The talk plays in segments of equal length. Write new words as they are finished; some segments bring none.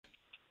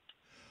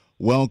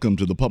Welcome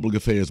to the Public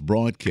Affairs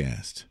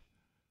broadcast.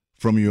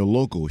 From your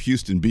local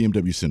Houston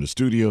BMW Center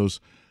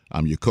studios,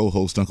 I'm your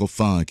co-host, Uncle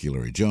Funky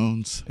Larry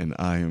Jones. And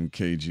I am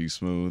KG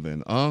Smooth.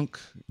 And Unc,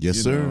 yes,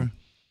 sir.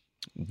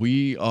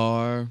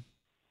 The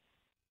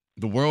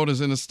world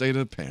is in a state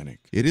of panic.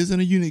 It is in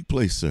a unique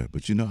place, sir,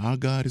 but our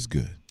God is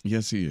good.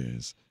 Yes, he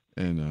is.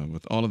 And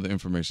with all of the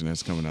information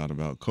that's coming out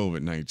about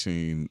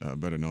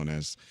COVID-19, better known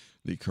as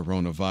the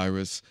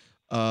coronavirus,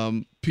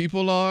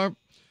 people are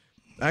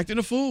acting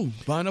a fool,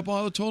 buying up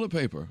all the toilet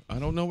paper. I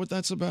don't know what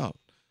that's about.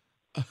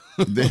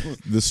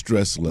 The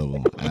stress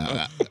level.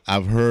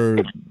 I've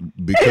heard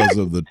because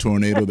of the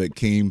tornado that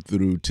came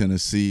through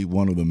Tennessee,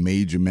 one of the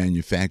major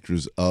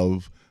manufacturers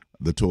of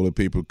the toilet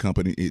paper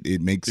company,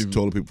 it makes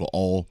toilet paper for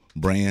all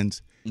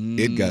brands.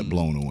 It got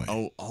blown away.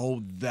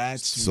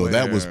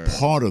 That was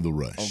part of the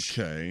rush.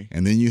 Okay.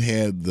 And then you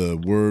had the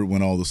word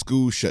when all the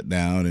schools shut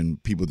down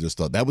and people just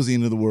thought that was the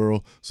end of the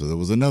world. So there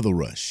was another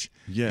rush.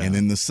 Yeah. And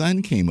then the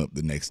sun came up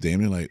the next day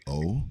and they're like,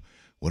 oh,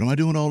 what am I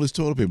doing with all this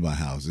toilet paper in my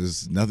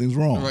house? Nothing's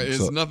wrong. Right,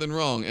 it's nothing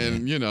wrong.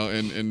 And,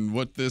 and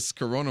what this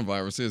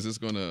coronavirus is, it's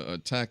going to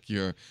attack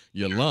your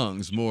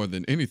lungs more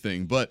than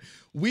anything. But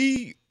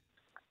we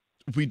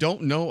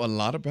don't know a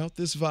lot about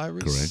this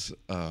virus.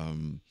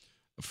 Correct.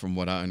 From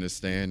what I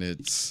understand,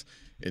 it's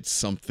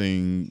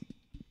something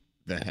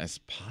that has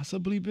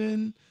possibly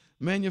been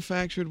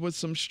manufactured with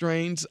some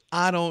strains.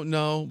 I don't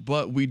know,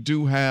 but we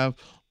do have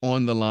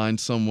on the line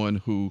someone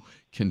who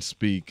can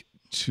speak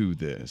to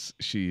this.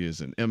 She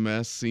is an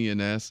MS,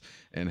 CNS,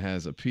 and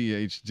has a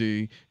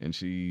PhD, and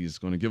she's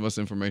going to give us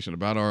information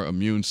about our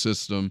immune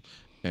system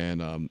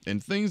and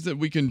things that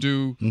we can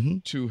do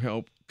to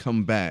help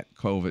combat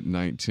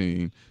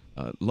COVID-19.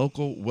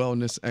 Local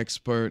wellness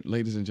expert.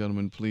 Ladies and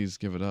gentlemen, please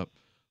give it up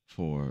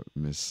for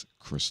Miss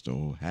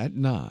Crystal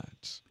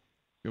Hadnot.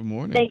 Good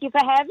morning. Thank you for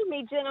having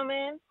me,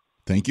 gentlemen.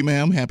 Thank you,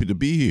 ma'am. Happy to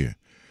be here.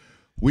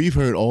 We've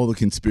heard all the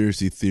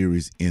conspiracy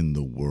theories in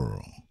the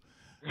world.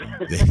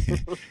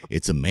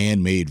 It's a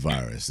man-made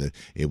virus.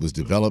 It was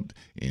developed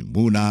in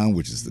Wuhan,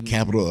 which is the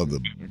capital of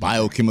the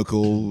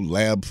biochemical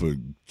lab for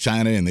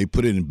China, and they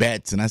put it in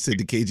bats. And I said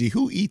to KG,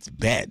 who eats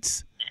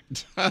bats?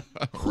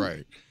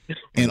 Right.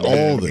 And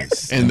all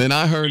this. And then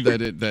I heard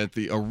that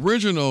the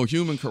original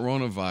human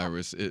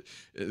coronavirus,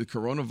 the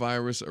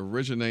coronavirus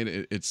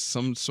originated, it's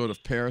some sort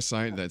of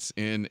parasite that's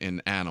in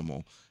an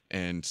animal.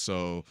 And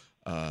so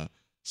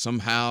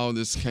somehow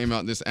this came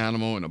out this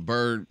animal and a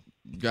bird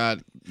got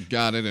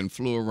it and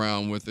flew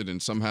around with it,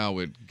 and somehow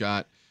it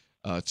got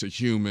to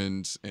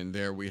humans, and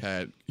there we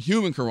had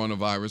human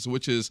coronavirus,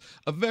 which is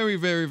a very,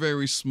 very,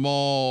 very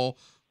small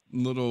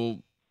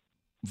little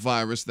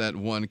virus that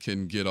one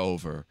can get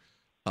over.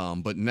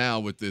 But now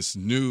with this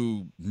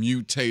new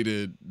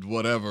mutated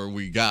whatever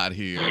we got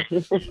here,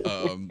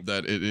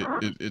 that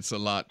it's a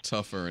lot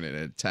tougher and it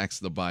attacks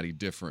the body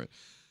different.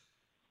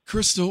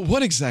 Crystal,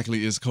 what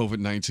exactly is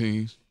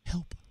COVID-19?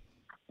 Help.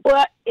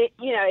 Well, it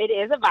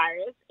is a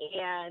virus,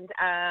 and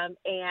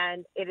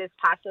it is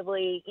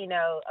possibly,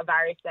 a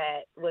virus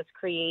that was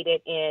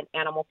created in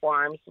animal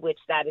farms, which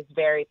that is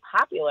very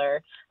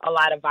popular. A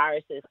lot of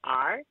viruses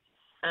are,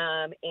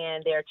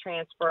 and they're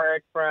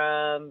transferred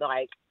from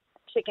like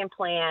chicken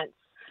plants,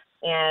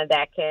 and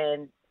that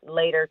can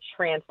later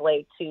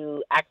translate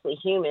to actually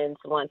humans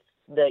once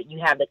you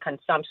have the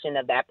consumption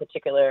of that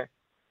particular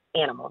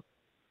animal.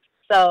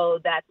 So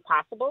that's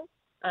possible.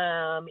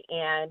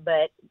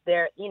 But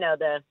there,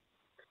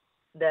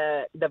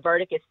 the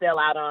verdict is still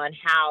out on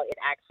how it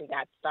actually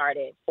got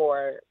started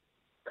for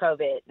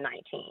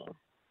COVID-19.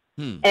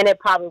 And it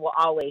probably will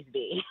always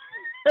be.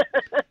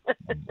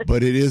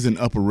 But it is an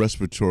upper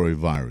respiratory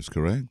virus,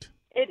 correct?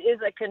 It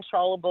is a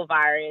controllable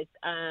virus.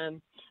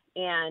 And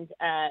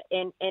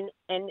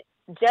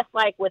just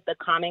like with the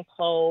common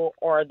cold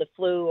or the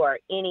flu or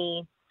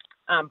any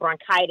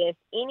bronchitis,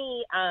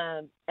 any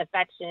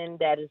infection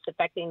that is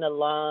affecting the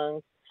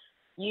lungs,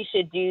 you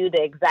should do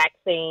the exact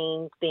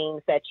same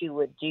things that you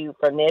would do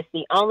from this.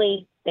 The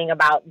only thing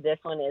about this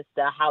one is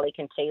the highly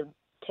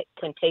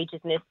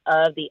contagiousness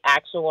of the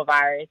actual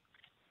virus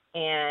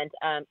and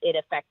it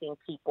affecting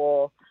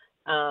people,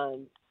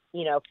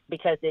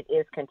 because it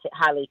is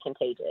highly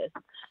contagious.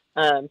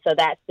 So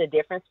that's the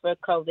difference for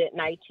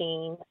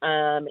COVID-19.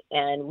 And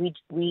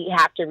we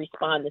have to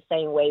respond the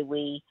same way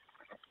we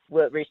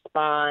would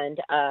respond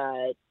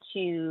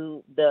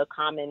to the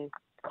common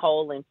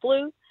cold and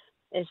flu.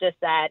 It's just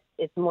that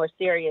it's more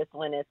serious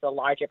when it's a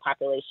larger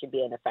population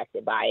being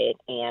affected by it.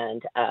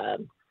 And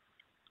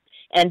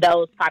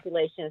those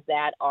populations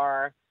that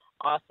are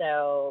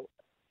also,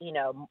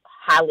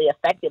 highly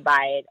affected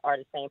by it are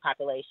the same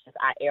populations,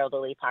 our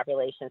elderly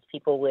populations,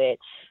 people with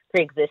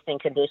pre-existing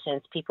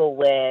conditions, people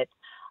with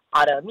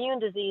autoimmune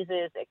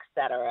diseases, et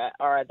cetera,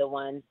 are the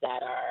ones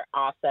that are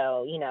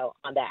also,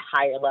 on that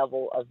higher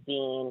level of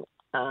being,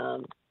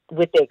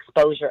 with the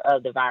exposure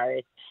of the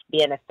virus,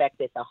 being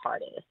affected the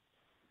hardest.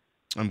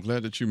 I'm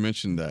glad that you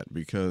mentioned that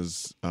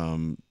because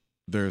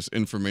there's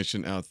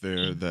information out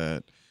there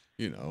that,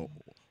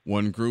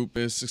 one group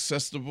is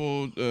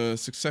susceptible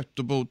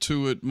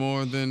to it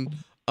more than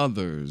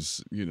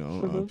others.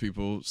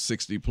 People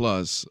 60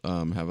 plus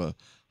have a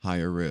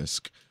higher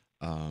risk.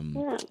 As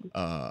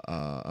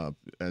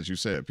you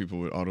said, people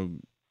with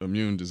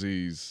autoimmune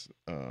disease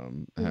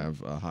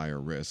have a higher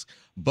risk.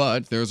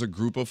 But there's a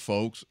group of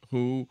folks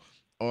who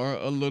are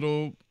a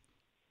little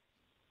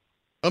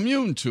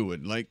immune to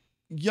it, like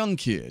young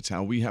kids.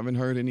 How we haven't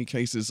heard any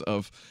cases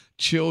of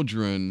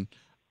children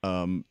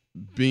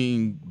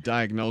being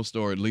diagnosed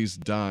or at least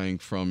dying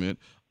from it.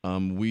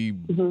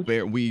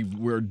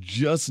 We're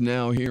just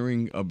now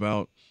hearing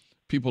about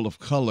people of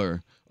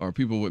color or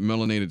people with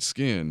melanated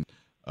skin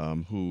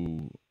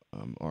who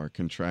are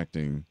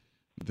contracting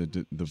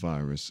the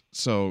virus.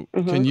 So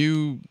can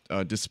you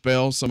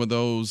dispel some of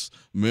those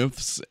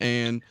myths,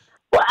 and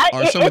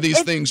are some of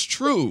these things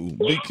true?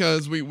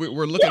 Because we're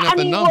looking at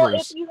the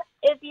numbers. Well,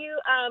 if you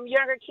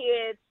younger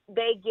kids,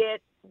 they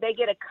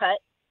get a cut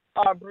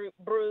or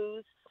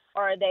bruise,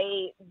 or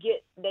they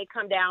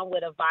come down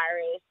with a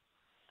virus,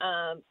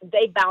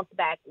 they bounce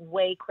back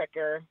way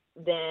quicker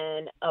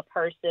than a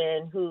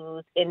person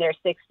who's in their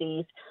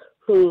 60s,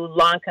 who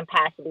lung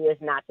capacity is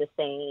not the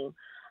same,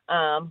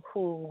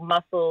 who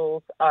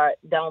muscles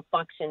don't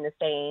function the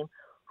same,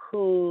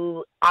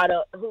 who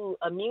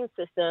immune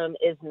system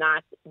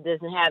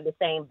doesn't have the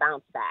same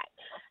bounce back.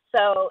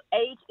 So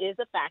age is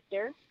a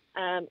factor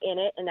in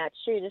it, and that's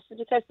true. This is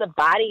because the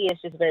body is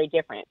just very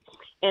different.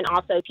 And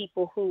also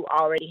people who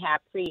already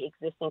have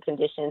pre-existing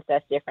conditions,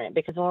 that's different.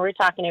 Because when we're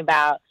talking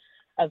about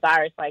a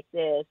virus like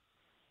this,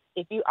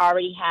 if you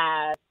already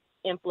have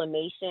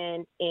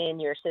inflammation in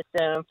your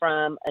system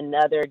from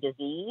another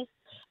disease,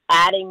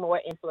 adding more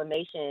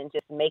inflammation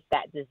just make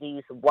that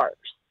disease worse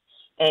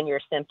and your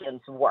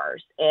symptoms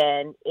worse.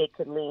 And it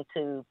could lead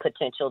to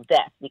potential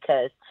death,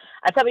 because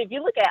I tell you, if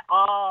you look at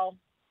all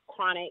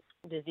chronic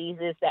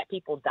diseases that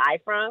people die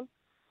from,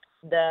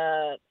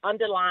 the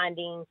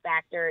underlying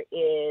factor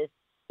is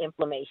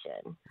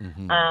inflammation.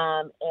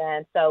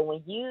 And so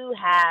when you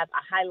have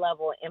a high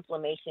level of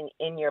inflammation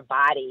in your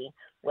body,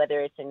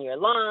 whether it's in your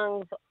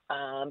lungs,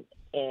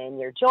 in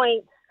your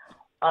joints,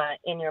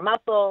 in your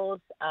muscles,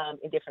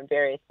 in different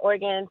various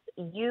organs,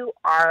 you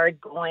are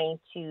going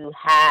to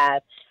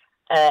have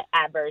an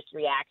adverse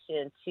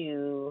reaction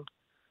to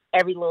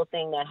every little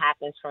thing that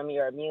happens from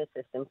your immune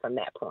system from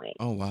that point.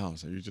 Oh, wow.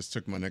 So you just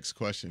took my next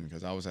question,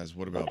 because I was asked,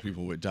 what about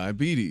people with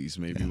diabetes,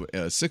 maybe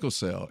with sickle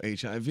cell,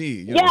 HIV,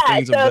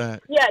 things of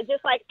that? Yeah,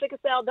 just like sickle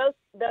cell, those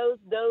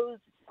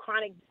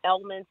chronic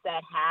ailments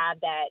that have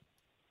that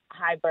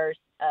high burst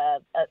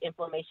of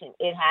inflammation,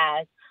 it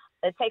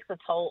takes a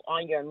toll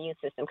on your immune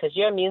system, because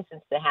your immune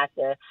system has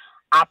to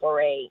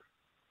operate,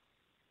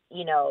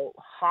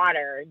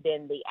 harder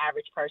than the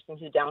average person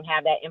who don't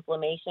have that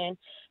inflammation.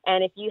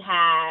 And if you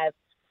have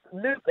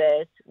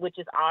lupus, which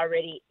is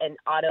already an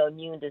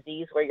autoimmune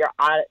disease where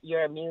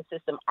your immune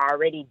system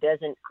already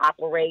doesn't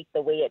operate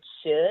the way it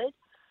should,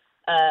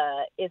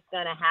 it's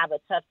going to have a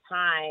tough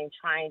time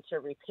trying to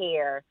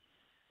repair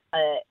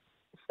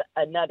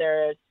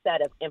another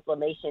set of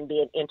inflammation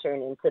being entered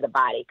into the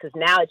body, because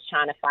now it's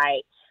trying to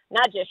fight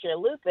not just your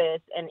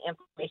lupus and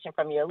inflammation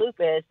from your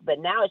lupus, but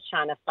now it's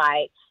trying to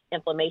fight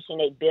inflammation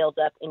that builds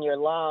up in your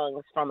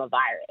lungs from a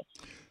virus.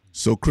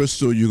 So,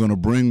 Crystal, you're going to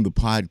bring the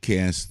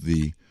podcast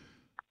the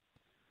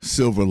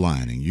silver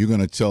lining. You're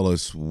going to tell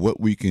us what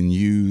we can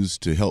use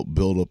to help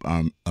build up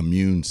our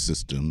immune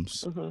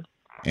systems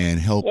and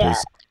help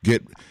us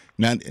get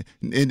not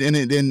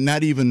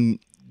even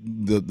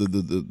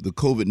the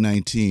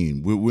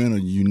COVID-19. We're in a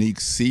unique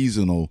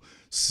season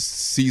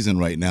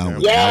right now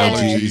with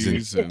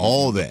allergies and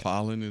all that.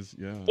 Pollen is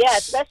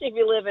especially if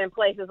you live in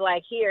places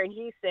like here in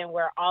Houston,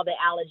 where all the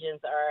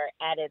allergens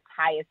are at its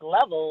highest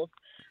levels.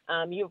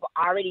 You're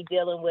already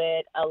dealing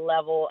with a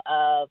level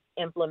of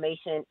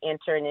inflammation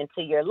entering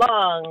into your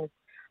lungs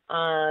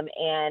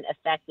and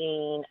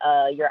affecting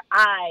your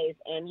eyes,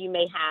 and you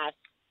may have,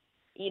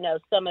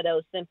 some of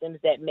those symptoms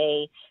that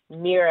may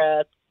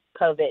mirror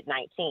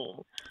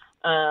COVID-19.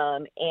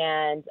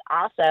 And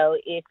also,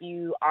 if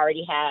you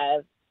already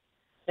have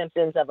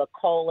symptoms of a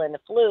cold and the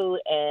flu,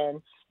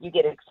 and you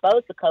get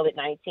exposed to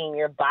COVID-19,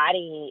 your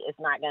body is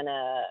not going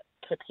to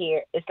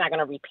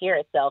repair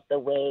itself the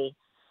way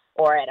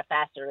or at a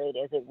faster rate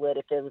as it would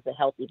if it was a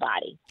healthy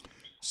body.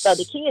 So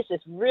the key is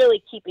just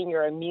really keeping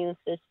your immune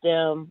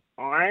system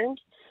armed.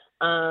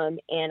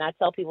 And I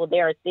tell people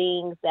there are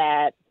things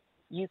that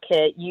you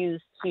could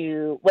use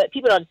what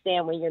people don't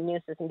understand when your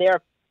immune system, there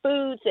are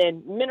foods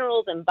and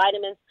minerals and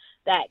vitamins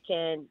that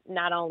can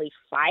not only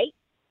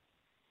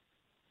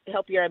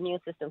help your immune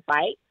system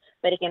fight,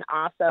 but it can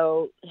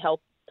also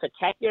help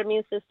protect your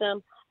immune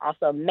system,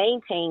 also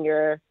maintain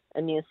your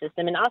immune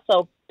system, and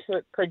also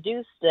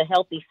produce the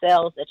healthy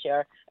cells that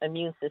your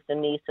immune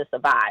system needs to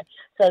survive.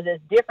 So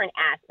there's different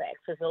aspects,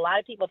 because a lot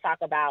of people talk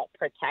about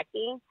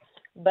protecting,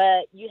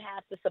 but you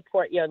have to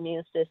support your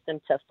immune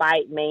system to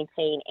fight,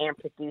 maintain, and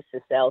produce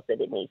the cells that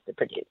it needs to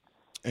produce.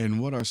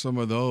 And what are some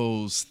of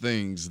those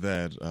things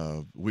that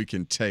we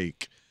can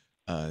take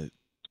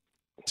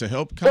to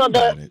help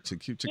combat it, to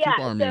keep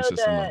our immune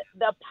system up?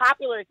 The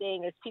popular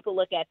thing is people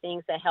look at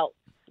things that help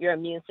your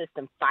immune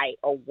system fight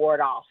or ward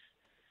off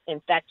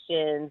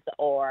infections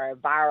or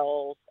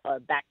virals or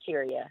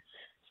bacteria.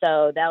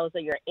 So those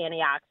are your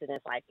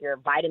antioxidants, like your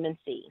vitamin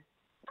C.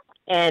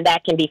 And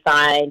that can be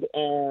found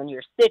in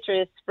your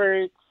citrus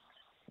fruits,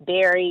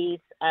 berries,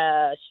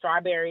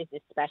 strawberries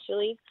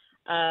especially,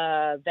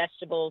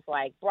 vegetables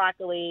like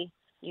broccoli.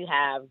 You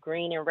have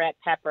green and red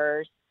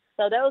peppers.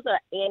 So those are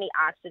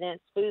antioxidants,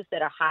 foods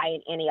that are high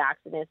in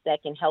antioxidants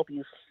that can help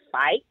you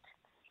fight,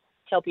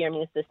 help your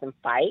immune system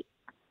fight.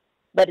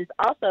 But it's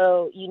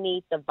also, you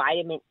need the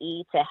vitamin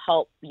E to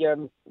help your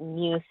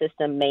immune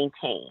system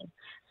maintain.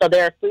 So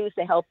there are foods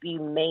to help you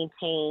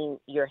maintain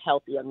your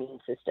healthy immune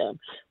system,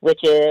 which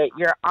are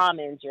your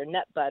almonds, your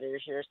nut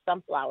butters, your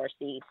sunflower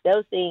seeds.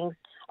 Those things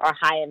are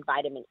high in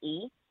vitamin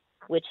E,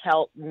 which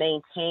help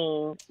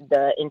maintain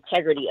the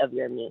integrity of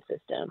your immune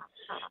system.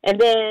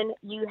 And then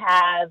you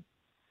have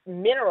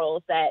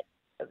minerals that,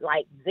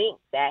 like zinc,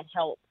 that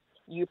help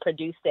you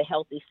produce the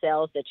healthy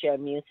cells that your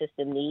immune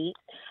system needs.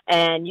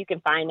 And you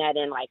can find that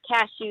in like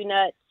cashew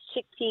nuts,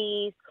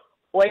 chickpeas,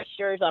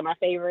 oysters are my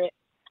favorite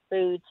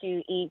food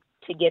to eat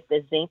to get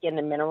the zinc and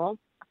the mineral.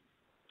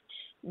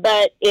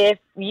 But if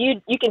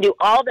you can do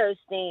all those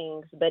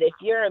things, but if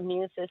your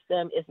immune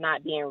system is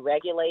not being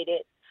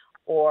regulated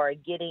or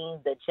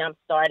getting the jump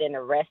start and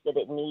the rest that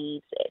it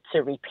needs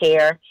to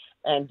repair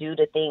and do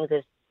the things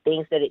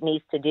that it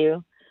needs to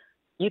do,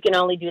 you can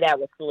only do that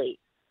with sleep.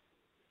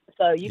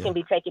 So you can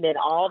be taking in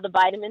all the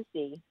vitamin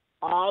C,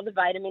 all the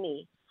vitamin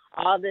E,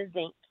 all the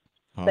zinc.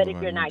 But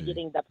if you're not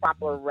getting the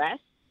proper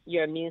rest,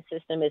 your immune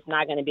system is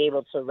not going to be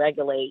able to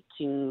regulate,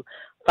 to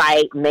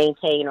fight,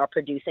 maintain, or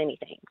produce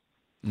anything.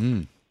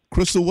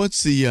 Crystal,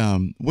 what's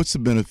the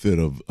benefit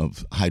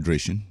of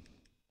hydration?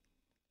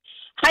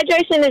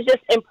 Hydration is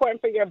just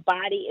important for your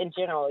body in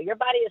general. Your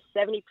body is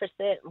 70%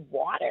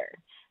 water.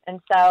 And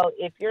so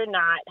if you're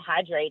not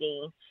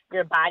hydrating,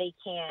 your body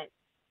can't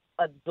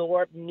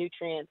absorb the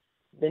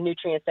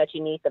nutrients that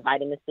you need, the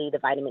vitamin C, the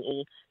vitamin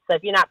E. So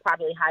if you're not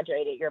properly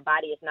hydrated, your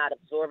body is not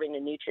absorbing the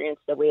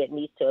nutrients the way it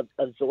needs to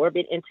absorb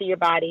it into your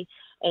body,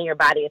 and your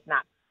body is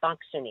not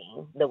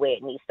functioning the way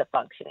it needs to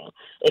function.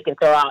 It can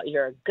throw out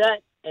your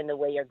gut and the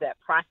way your gut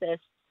process,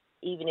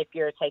 even if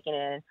you're taking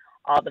in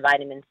all the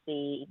vitamin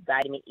C,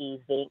 vitamin E,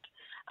 zinc,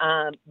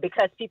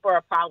 because people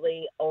are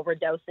probably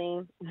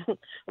overdosing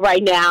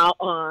right now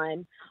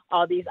on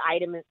all these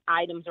items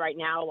right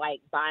now, like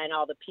buying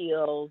all the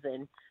pills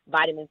and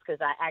vitamins, because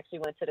I actually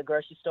went to the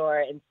grocery store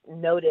and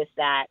noticed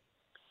that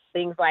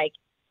things like,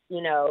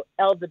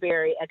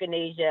 elderberry,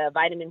 echinacea,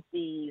 vitamin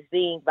C,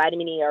 zinc,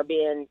 vitamin E are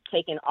being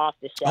taken off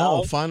the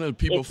shelves. Oh,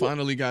 people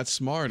finally got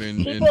smart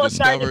and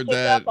discovered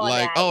that,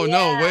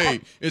 no,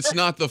 wait, it's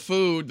not the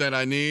food that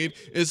I need.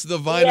 It's the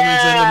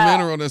vitamins and the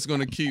mineral that's going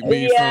to keep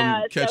me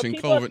from catching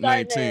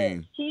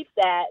COVID-19.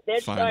 They're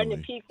starting to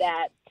peep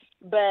that.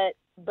 But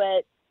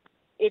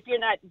if you're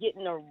not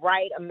getting the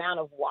right amount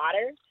of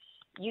water,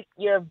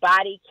 your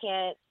body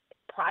can't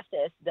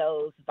process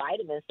those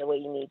vitamins the way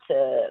you need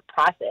to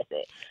process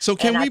it. So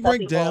can we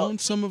break down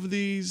some of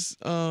these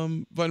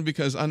vitamins?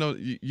 Because I know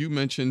you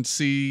mentioned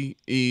C,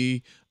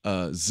 E,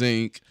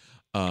 zinc.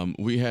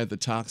 We had the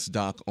Tox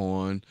Doc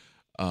on.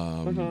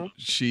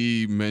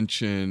 She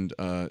mentioned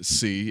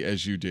C,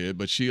 as you did,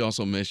 but she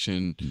also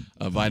mentioned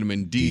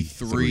vitamin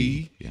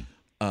D3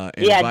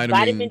 and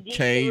vitamin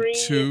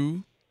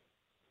K2.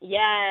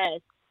 Yes.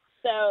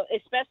 So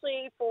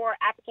especially for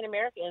African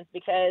Americans,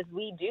 because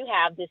we do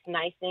have this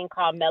nice thing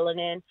called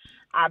melanin,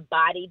 our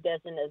body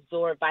doesn't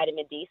absorb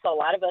vitamin D. So a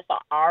lot of us are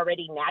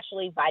already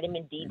naturally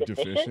vitamin D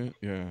deficient.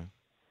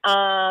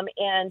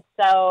 And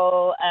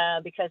so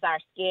because our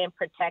skin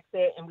protects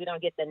it and we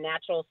don't get the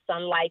natural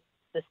sunlight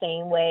the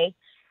same way,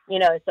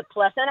 it's a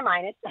plus and a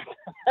minus.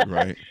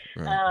 Right.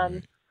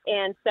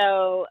 And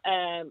so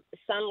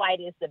sunlight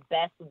is the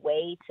best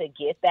way to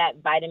get that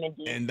vitamin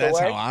D. And that's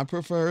how I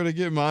prefer to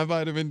get my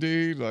vitamin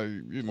D. Like,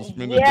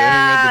 spend the day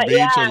at the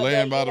beach or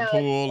laying by the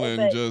pool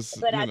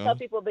But I tell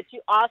people, but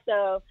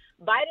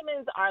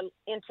vitamins are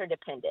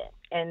interdependent.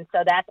 And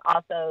so that's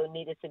also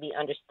needed to be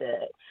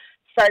understood.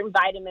 Certain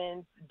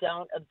vitamins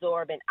don't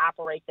absorb and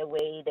operate the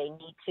way they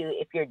need to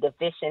if you're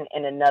deficient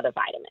in another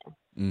vitamin.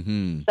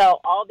 Mm-hmm. So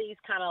all these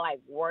kind of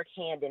like work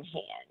hand in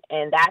hand,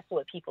 and that's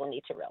what people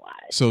need to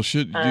realize. So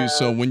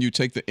so when you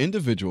take the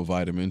individual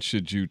vitamins,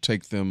 should you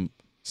take them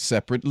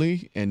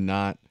separately and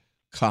not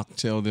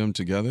cocktail them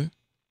together?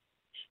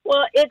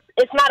 Well,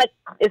 it's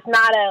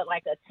not a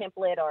like a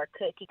template or a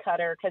cookie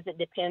cutter, because it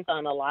depends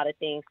on a lot of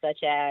things, such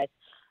as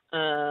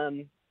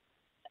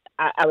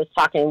I was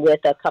talking with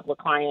a couple of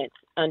clients,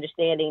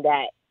 understanding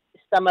that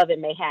some of it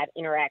may have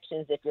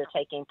interactions if you're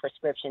taking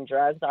prescription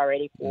drugs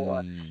already for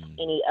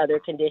any other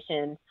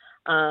conditions.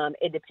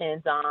 It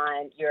depends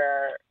on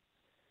your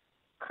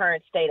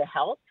current state of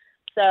health.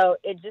 So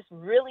it just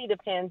really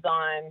depends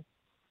on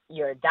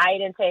your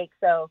diet intake.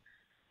 So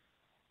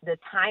the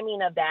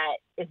timing of that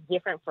is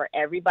different for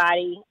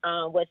everybody.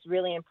 What's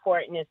really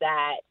important is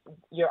that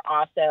you're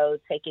also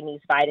taking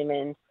these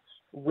vitamins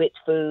with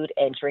food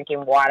and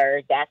drinking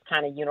water. That's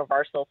kind of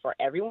universal for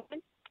everyone.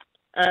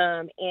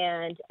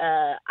 And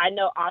I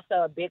know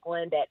also a big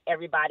one that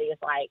everybody is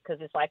like,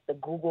 because it's like the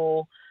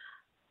Google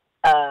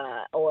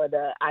or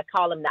I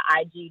call them the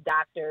IG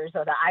doctors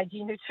or the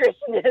IG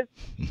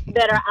nutritionists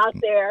that are out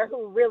there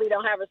who really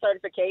don't have a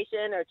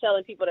certification, or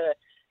telling people to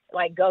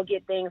like go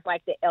get things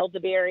like the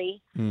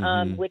elderberry,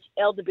 which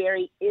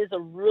elderberry is a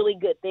really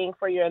good thing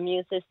for your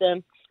immune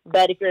system.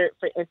 But if you're,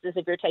 for instance,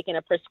 if you're taking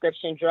a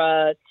prescription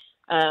drug,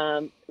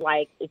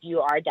 like if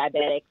you are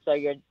diabetic, so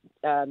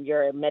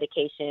your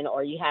medication,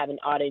 or you have an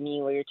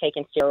autoimmune where you're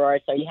taking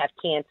steroids, or you have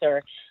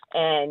cancer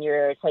and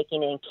you're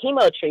taking in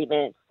chemo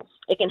treatments,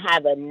 it can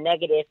have a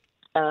negative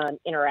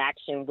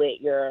interaction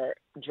with your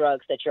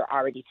drugs that you're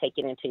already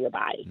taking into your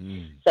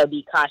body. So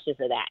be cautious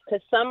of that,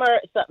 because some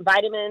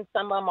vitamins,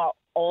 some of them are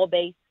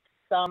oil-based,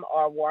 some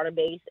are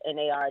water-based, and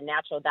they are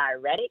natural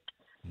diuretic.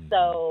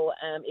 So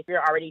if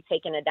you're already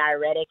taking a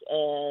diuretic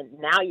and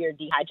now you're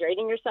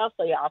dehydrating yourself,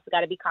 so you also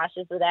got to be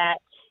cautious of that.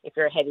 If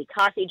you're a heavy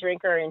coffee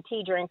drinker and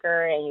tea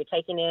drinker and you're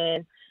taking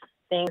in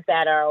things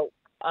that are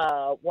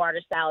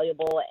water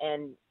soluble,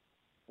 and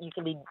you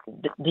can be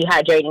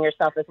dehydrating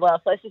yourself as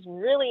well. So it's just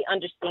really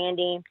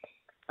understanding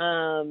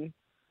the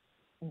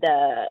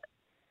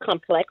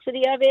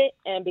complexity of it.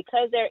 And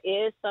because there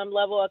is some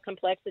level of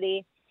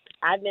complexity,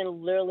 I've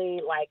been literally,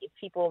 like, if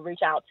people reach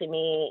out to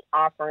me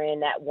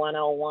offering that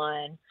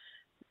one-on-one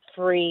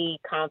free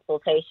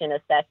consultation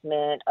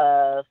assessment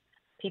of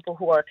people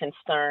who are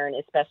concerned,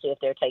 especially if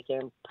they're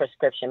taking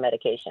prescription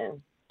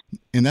medication.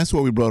 And that's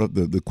why we brought up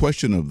the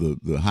question of the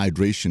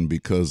hydration,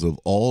 because of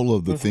all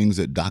of the things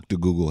that Dr.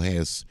 Google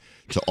has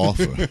to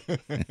offer. So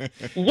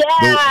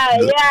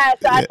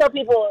I tell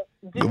people,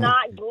 do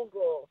not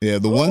Google. Yeah,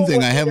 the one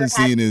thing I haven't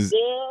seen is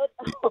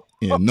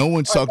no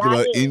one's talked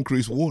about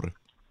increased water.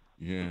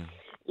 Yeah.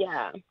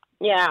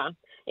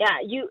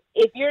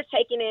 If you're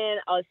taking in,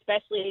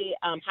 especially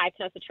high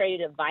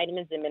concentrated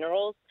vitamins and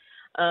minerals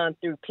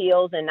through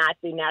pills and not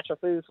through natural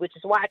foods, which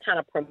is why I kind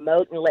of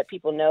promote and let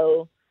people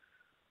know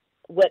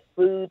what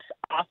foods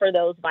offer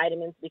those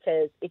vitamins,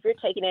 because if you're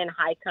taking in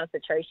high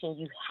concentration,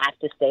 you have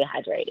to stay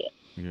hydrated.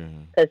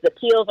 Because the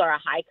pills are a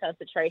high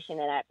concentration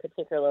of that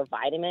particular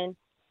vitamin.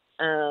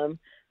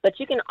 But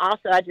you can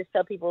also, I just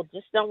tell people,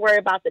 just don't worry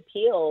about the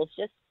pills.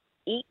 Just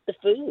eat the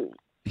food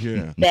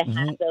that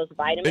has those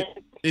vitamins.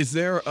 Is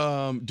there,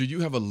 do you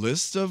have a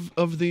list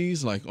of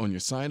these, like, on your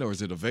site, or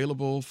is it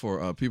available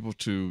for people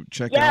to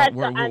check out?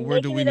 Where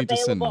do we need to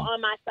send them?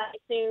 On my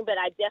site soon, but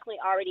I definitely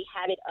already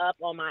have it up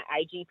on my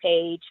IG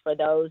page for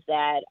those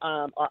that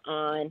are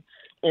on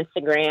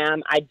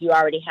Instagram. I do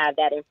already have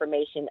that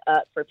information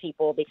up for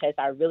people, because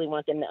I really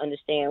want them to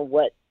understand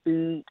what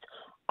foods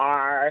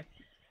are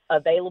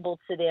available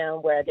to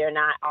them, where they're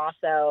not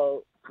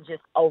also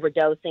just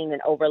overdosing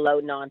and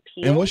overloading on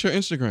pills. And what's your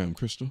Instagram,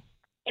 Crystal?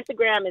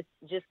 Instagram is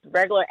just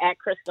regular at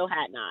Crystal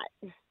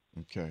Hatnot.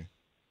 Okay.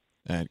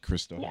 At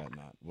Crystal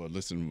Hatnot. Well,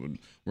 listen,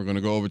 we're going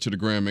to go over to the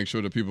gram. Make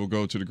sure that people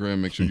go to the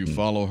gram. Make sure you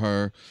follow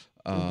her.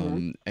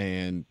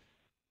 And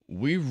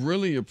we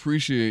really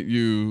appreciate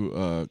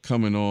you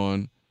coming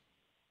on,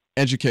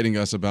 educating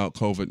us about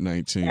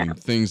COVID-19,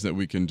 things that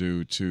we can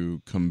do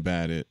to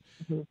combat it.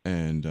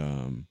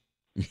 And,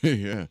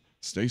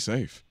 stay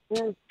safe.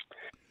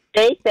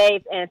 Stay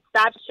safe and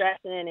stop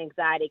stressing and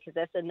anxiety, because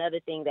that's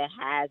another thing that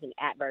has an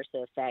adverse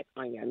effect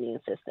on your immune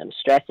system,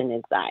 stress and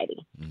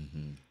anxiety.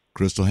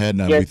 Crystal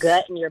Hatnot. Your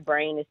gut and your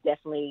brain is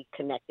definitely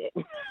connected.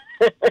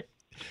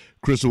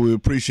 Crystal, we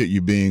appreciate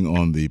you being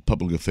on the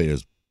Public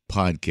Affairs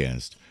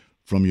podcast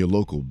from your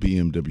local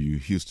BMW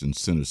Houston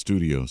Center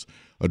studios,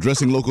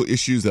 addressing local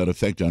issues that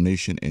affect our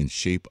nation and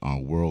shape our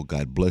world.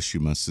 God bless you,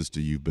 my sister.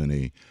 You've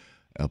been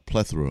a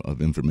plethora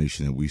of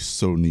information that we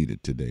so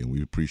needed today, and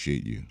we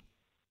appreciate you.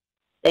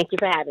 Thank you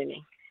for having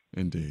me.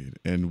 Indeed.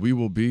 And we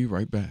will be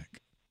right back.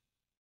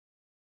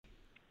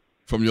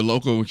 From your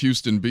local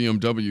Houston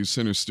BMW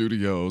Center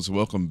studios,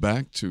 welcome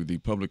back to the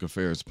Public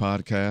Affairs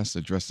podcast,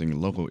 addressing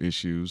local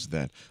issues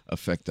that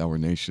affect our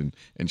nation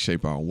and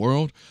shape our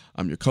world.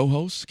 I'm your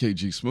co-host,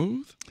 KG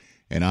Smooth.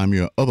 And I'm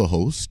your other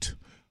host,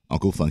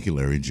 Uncle Funky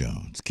Larry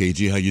Jones.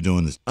 KG, how you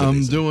doing this today?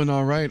 I'm doing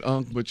all right,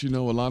 Unc, but, a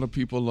lot of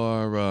people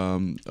are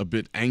a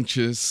bit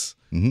anxious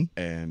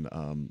and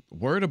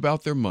worried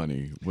about their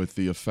money with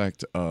the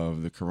effect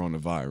of the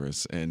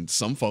coronavirus. And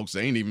some folks,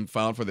 they ain't even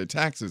filed for their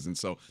taxes. And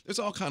so there's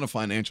all kind of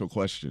financial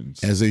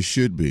questions. As they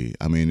should be.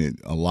 I mean,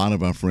 a lot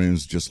of our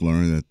friends just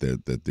learned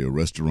that their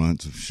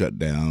restaurants have shut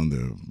down,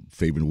 their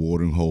favorite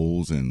watering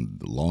holes, and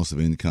the loss of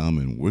income.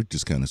 And we're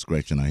just kind of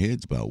scratching our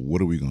heads about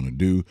what are we going to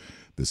do.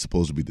 There's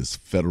supposed to be this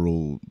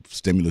federal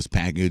stimulus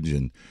package,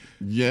 and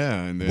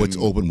then, what's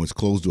open, what's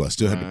closed. Do I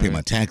still have to pay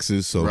my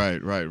taxes? So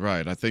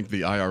Right. I think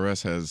the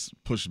IRS has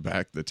pushed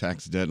back the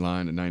tax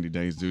deadline to 90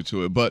 days due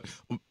to it. But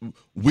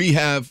we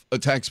have a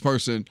tax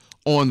person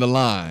on the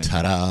line.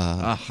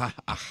 Ta-da.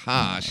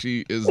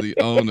 She is the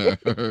owner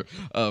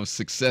of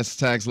Success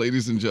Tax.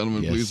 Ladies and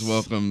gentlemen, please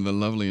welcome the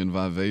lovely and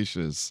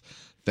vivacious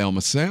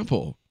Thelma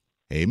Sample.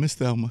 Hey, Miss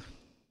Thelma.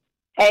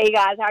 Hey,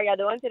 guys. How are y'all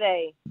doing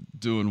today?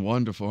 Doing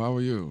wonderful. How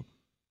are you?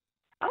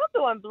 I'm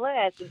doing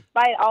blessed.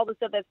 Despite all the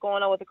stuff that's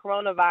going on with the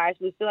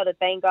coronavirus, we still have to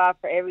thank God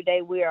for every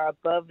day we are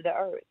above the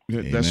earth.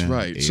 That's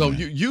right. Amen. So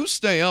you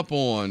stay up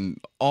on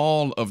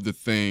all of the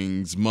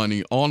things,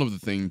 money, all of the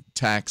things,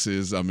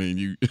 taxes. I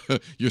mean,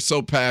 you're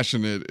so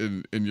passionate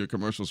in your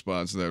commercial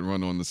spots that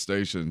run on the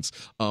stations.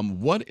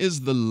 What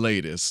is the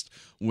latest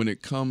when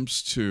it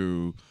comes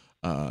to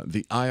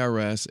the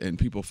IRS and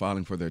people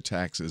filing for their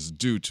taxes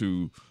due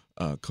to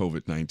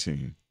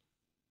COVID-19?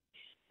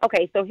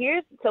 Okay, so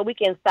we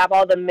can stop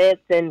all the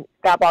myths and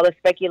stop all the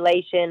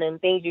speculation and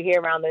things you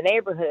hear around the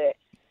neighborhood.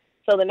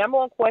 So the number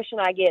one question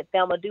I get,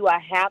 Thelma, do I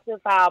have to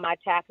file my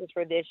taxes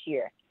for this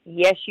year?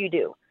 Yes, you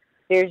do.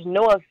 There's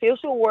no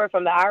official word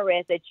from the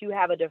IRS that you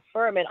have a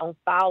deferment on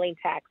filing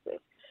taxes.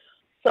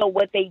 So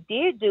what they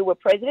did do with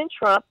President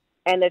Trump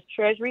and the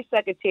Treasury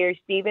Secretary,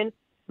 Stephen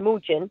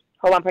Mnuchin,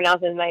 hope I'm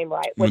pronouncing his name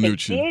right. What they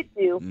did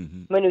do,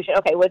 Mnuchin,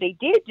 okay, what they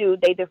did do,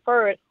 they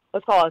deferred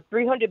what's called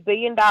 $300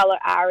 billion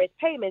IRS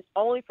payments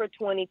only for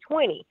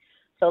 2020.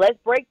 So let's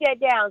break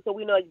that down so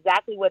we know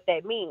exactly what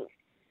that means.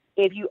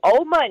 If you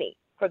owe money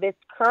for this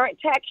current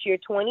tax year,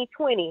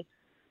 2020,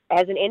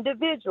 as an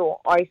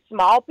individual or a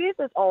small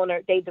business owner,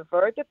 they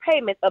deferred the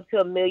payments up to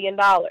 $1 million.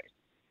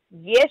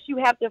 Yes, you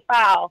have to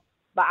file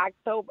by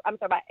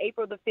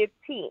April the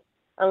 15th.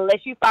 Unless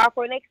you file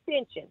for an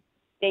extension,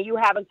 then you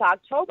have until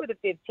October the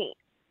 15th.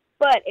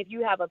 But if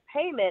you have a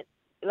payment,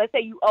 let's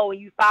say you owe and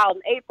you filed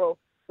in April,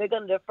 they're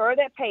going to defer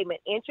that payment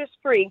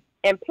interest-free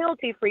and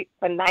penalty-free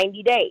for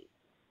 90 days,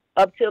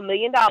 up to $1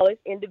 million,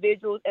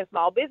 individuals and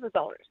small business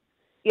owners.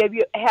 If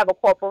you have a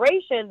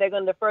corporation, they're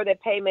going to defer that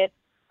payment,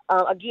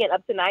 again,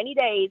 up to 90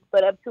 days,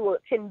 but up to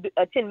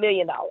 $10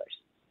 million.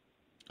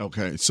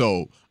 Okay,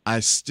 so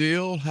I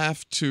still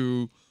have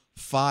to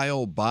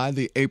file by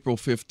the April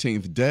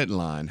 15th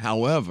deadline.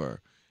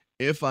 However,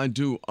 if I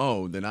do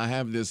owe, then I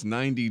have this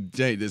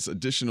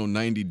additional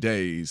 90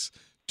 days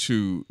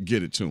to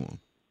get it to them.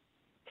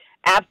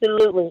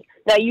 Absolutely.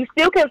 Now, you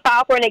still can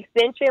file for an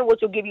extension,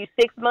 which will give you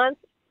 6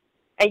 months,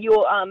 and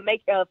you'll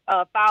make a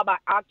file by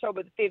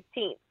October the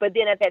 15th. But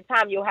then at that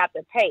time, you'll have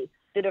to pay.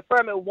 The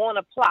deferment won't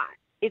apply.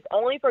 It's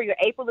only for your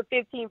April the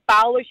 15th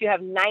filers. You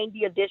have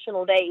 90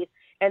 additional days,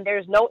 and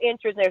there's no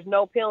interest, there's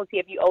no penalty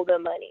if you owe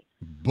them money.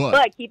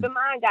 But keep in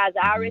mind, guys,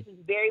 the IRS is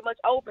very much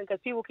open because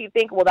people keep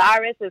thinking, well, the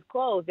IRS is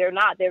closed. They're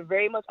not. They're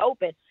very much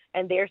open,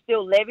 and they're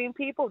still levying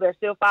people. They're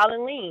still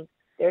filing liens.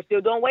 They're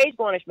still doing wage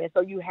garnishment, so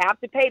you have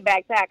to pay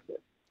back taxes.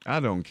 I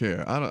don't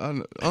care.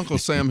 Uncle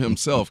Sam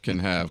himself can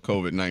have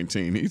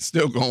COVID-19. He's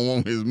still going to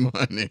want his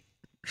money.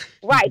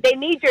 Right. They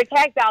need your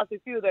tax dollars to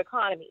fuel the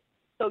economy.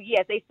 So,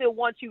 yes, they still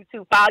want you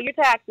to file your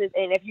taxes,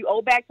 and if you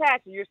owe back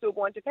taxes, you're still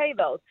going to pay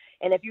those.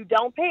 And if you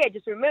don't pay it,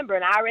 just remember,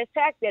 an IRS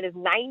tax debt is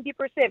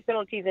 90%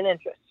 penalties and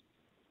interest.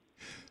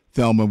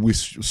 Thelma, we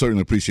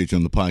certainly appreciate you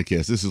on the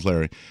podcast. This is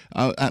Larry.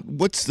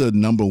 What's the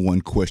number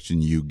one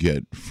question you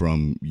get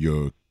from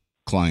your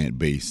client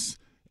base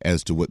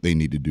as to what they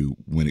need to do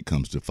when it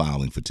comes to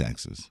filing for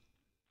taxes?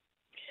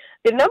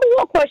 The number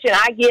one question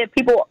I get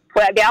people,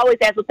 they always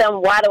ask them,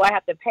 why do I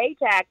have to pay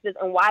taxes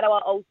and why do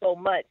I owe so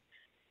much?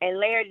 And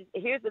Larry,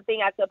 here's the thing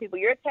I tell people,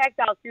 your tax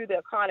dollars through the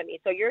economy.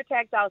 So your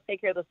tax dollars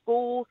take care of the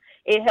schools.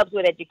 It helps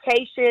with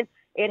education.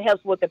 It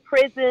helps with the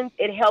prisons.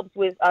 It helps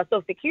with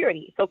Social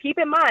Security. So keep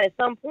in mind, at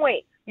some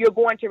point, you're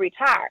going to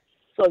retire.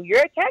 So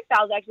your tax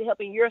dollars actually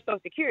helping your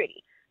Social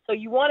Security. So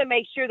you want to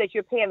make sure that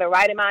you're paying the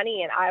right amount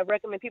in. I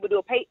recommend people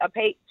do a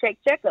paycheck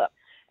checkup.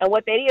 And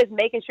what that is,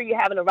 making sure you're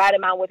having the right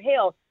amount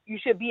withheld. You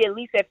should be at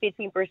least at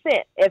 15%.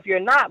 If you're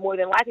not, more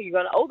than likely you're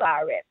going to owe the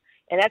IRS.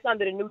 And that's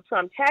under the new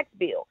Trump tax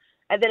bill.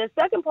 And then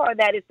the second part of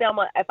that is,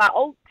 Thelma, if I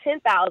owe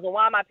 $10,000,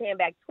 why am I paying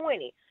back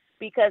 $20,000?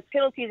 Because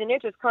penalties and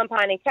interest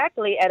compound and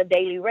calculate at a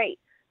daily rate.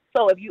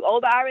 So if you owe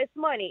the IRS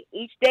money,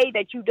 each day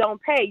that you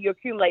don't pay, you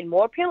accumulate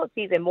more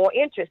penalties and more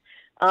interest.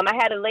 I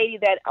had a lady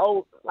that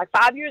owed, like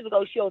 5 years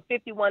ago, she owed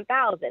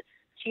 $51,000.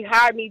 She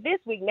hired me this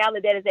week. Now the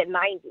debt is at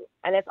 $90,000,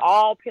 and that's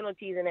all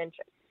penalties and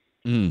interest.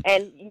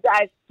 And you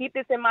guys keep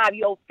this in mind. If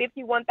you owe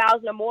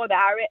 $51,000 or more, the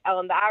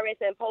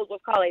IRS imposed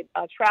what's called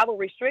a travel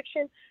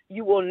restriction.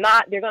 You will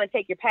not. They're going to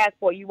take your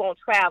passport. You won't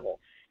travel.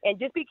 And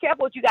just be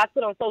careful what you guys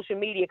put on social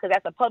media because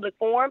that's a public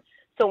forum.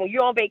 So when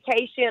you're on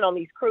vacation, on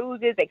these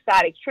cruises,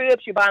 exotic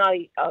trips, you're buying all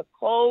these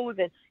clothes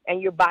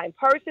and you're buying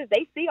purses,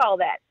 they see all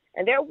that.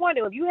 And they're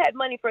wondering, if you had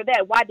money for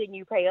that, why didn't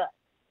you pay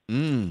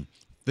us?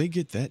 They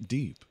get that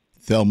deep.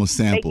 Thelma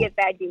Sample. They get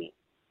that deep.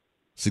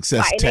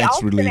 Success right.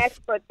 tax relief. And they also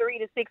ask for 3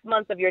 to 6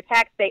 months of your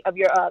tax of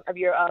your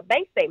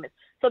bank statements.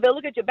 So they'll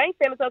look at your bank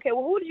statements. Okay,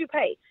 well, who did you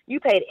pay? You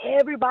paid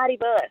everybody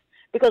but us,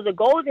 because the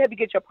goal is to help you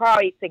get your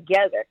priorities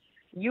together.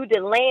 You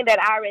delaying that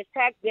IRS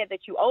tax debt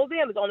that you owe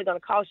them is only going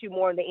to cost you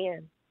more in the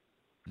end.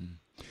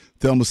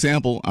 Thelma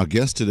Sample, our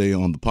guest today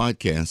on the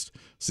podcast,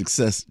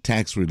 Success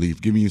Tax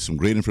Relief, giving you some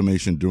great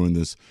information during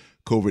this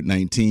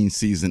COVID-19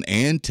 season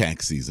and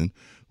tax season,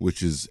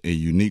 which is a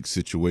unique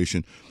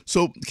situation.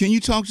 So can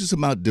you talk to us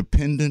about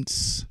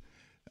dependents,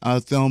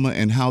 Thelma,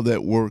 and how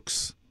that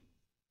works?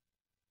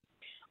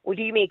 Well,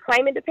 do you mean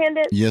claimant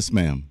dependents? Yes,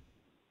 ma'am.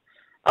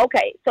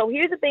 Okay, so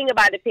here's the thing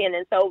about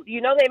dependents. So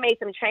they made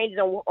some changes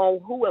on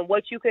who and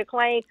what you could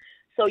claim.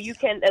 So you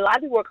can. A lot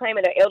of people are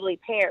claiming their elderly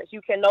parents.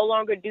 You can no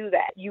longer do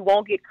that. You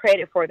won't get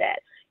credit for that,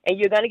 and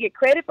you're going to get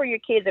credit for your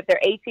kids if they're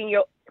 18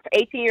 year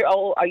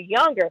old or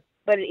younger.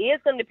 But it is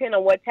going to depend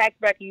on what tax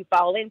bracket you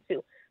fall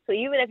into. So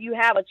even if you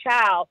have a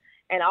child,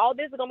 and all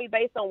this is going to be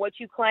based on what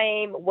you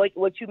claim,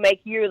 what you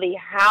make yearly,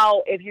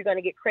 if you're going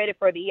to get credit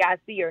for the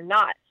EIC or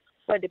not.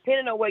 But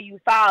depending on where you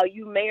file, it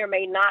may or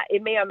may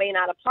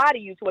not apply to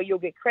you to where you'll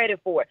get credit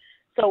for it.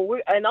 So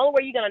and the only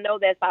way you're going to know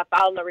that is by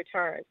filing a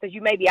return, because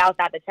you may be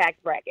outside the tax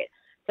bracket.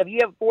 So if you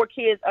have 4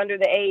 kids under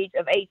the age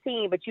of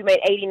 18, but you made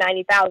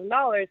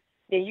 $80,000-$90,000,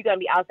 then you're going to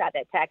be outside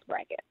that tax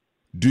bracket.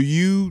 Do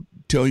you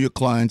tell your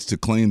clients to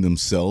claim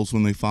themselves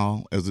when they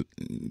file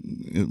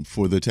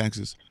for their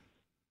taxes?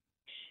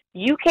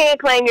 You can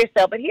claim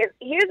yourself, but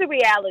here's the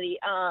reality.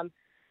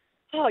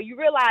 You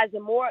realize the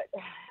more.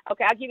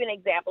 Okay, I'll give you an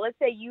example. Let's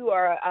say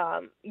you're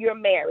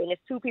married and there's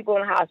 2 people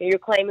in the house and you're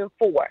claiming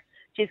 4.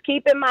 Just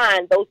keep in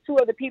mind those 2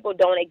 other people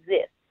don't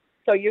exist.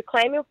 So you're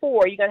claiming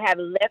 4. You're going to have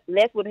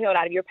less withheld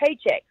out of your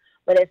paycheck.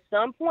 But at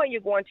some point you're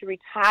going to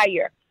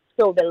retire.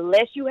 So the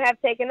less you have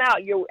taken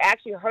out, you're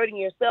actually hurting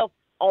yourself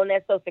on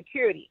that Social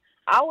Security.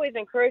 I always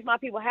encourage my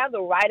people to have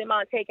the right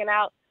amount taken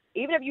out.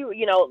 Even if a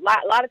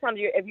lot of times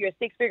if you're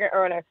a 6-figure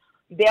earner,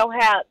 they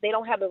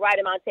don't have the right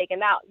amount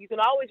taken out. You can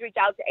always reach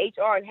out to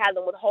HR and have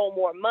them withhold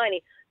more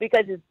money,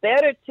 because it's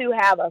better to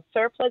have a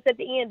surplus at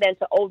the end than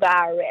to owe the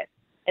IRS.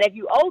 And if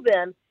you owe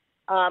them,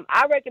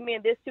 I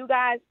recommend this too,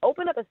 guys.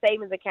 Open up a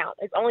savings account.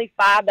 It's only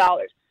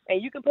 $5,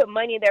 and you can put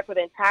money in there for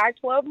the entire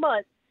 12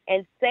 months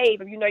and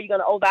save if you know you're going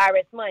to owe the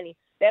IRS money.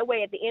 That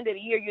way, at the end of the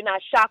year, you're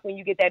not shocked when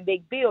you get that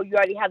big bill. You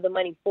already have the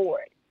money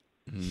for it.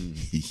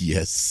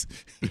 Yes.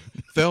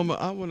 Thelma,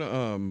 I want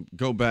to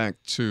go back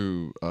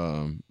to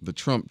the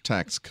Trump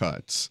tax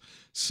cuts.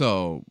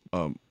 So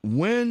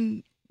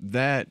when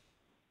that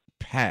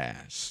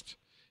passed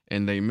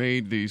and they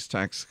made these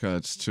tax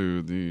cuts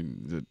to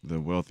the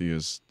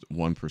wealthiest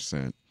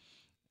 1%,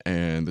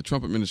 and the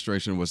Trump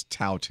administration was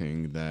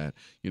touting that,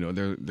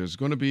 there's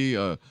going to be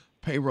a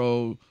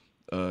payroll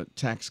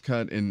tax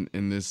cut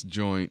in this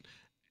joint,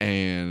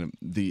 and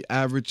the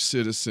average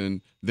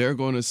citizen, they're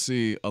going to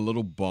see a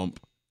little bump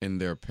in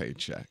their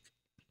paycheck.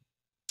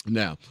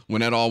 Now,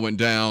 when that all went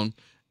down,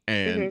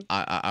 and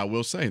I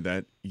will say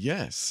that,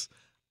 yes,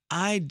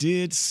 I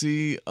did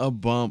see a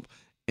bump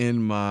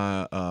in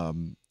my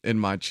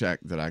check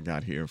that I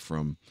got here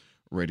from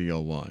Radio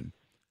 1.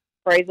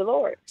 Praise the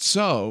Lord.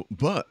 So,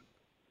 but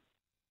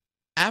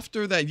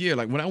after that year,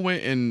 like when I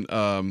went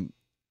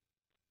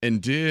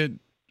and did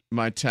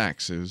my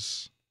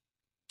taxes,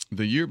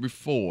 the year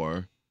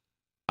before,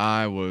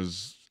 I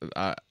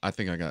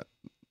think I got,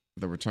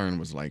 the return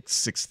was like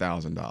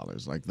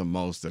 $6,000, like the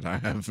most that I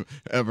have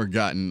ever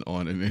gotten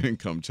on an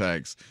income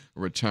tax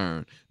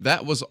return.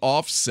 That was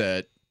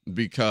offset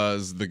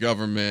because the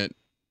government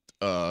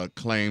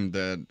claimed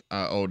that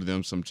I owed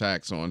them some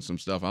tax on some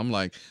stuff. I'm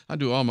like, I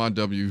do all my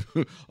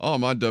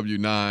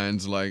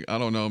W-9s, like, I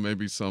don't know,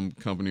 maybe some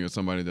company or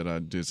somebody that I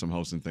did some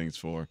hosting things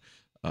for,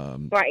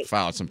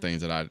 filed some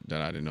things that I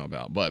didn't know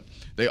about. But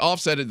they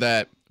offsetted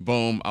that.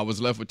 Boom, I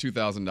was left with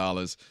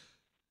 $2,000.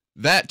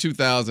 That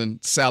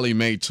 $2,000 Sally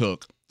Mae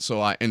took,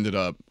 so I ended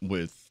up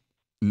with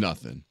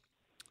nothing.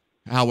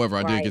 However,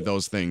 I did get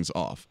those things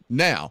off.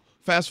 Now,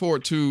 fast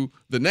forward to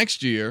the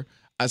next year,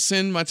 I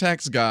send my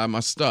tax guy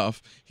my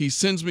stuff. He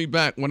sends me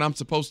back what I'm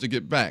supposed to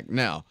get back.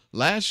 Now,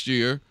 that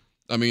year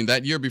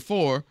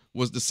before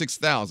was the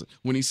 $6,000.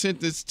 When he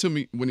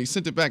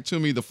sent it back to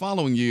me the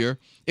following year,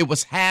 it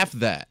was half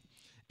that.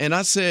 And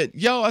I said,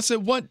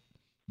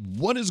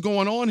 what is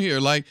going on here?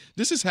 Like,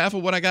 this is half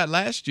of what I got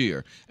last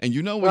year. And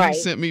when he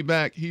sent me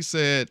back, he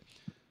said,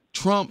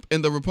 Trump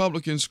and the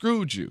Republicans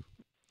screwed you.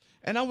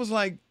 And I was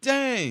like,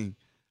 dang.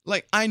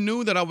 Like, I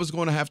knew that I was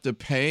going to have to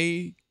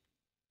pay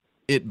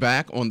it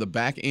back on the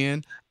back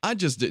end. I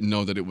just didn't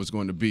know that it was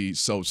going to be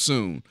so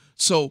soon.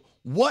 So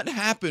what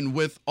happened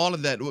with all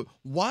of that?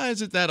 Why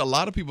is it that a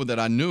lot of people that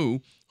I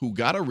knew who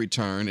got a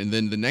return and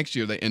then the next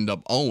year they end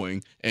up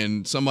owing,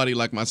 and somebody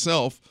like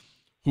myself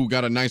who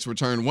got a nice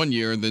return one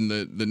year and then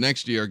the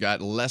next year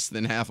got less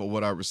than half of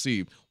what I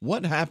received?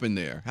 What happened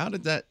there? How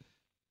did that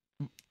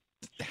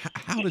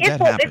happen?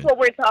 It's what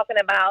we're talking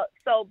about.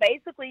 So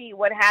basically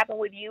what happened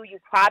with you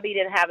probably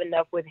didn't have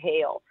enough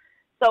withheld.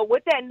 So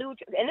with that new,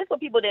 and this is what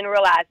people didn't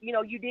realize,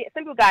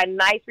 some people got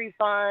nice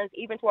refunds.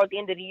 Even towards the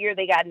end of the year,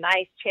 they got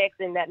nice checks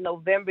in that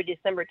November,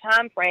 December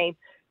time frame,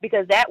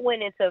 because that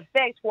went into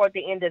effect towards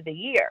the end of the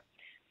year.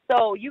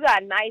 So you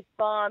got nice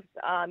bumps.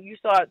 You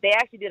saw they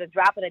actually did a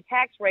drop in the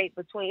tax rate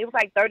it was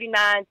like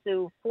 39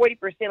 to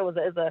 40%.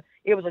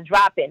 It was a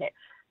drop in it.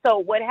 So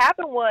what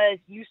happened was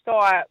you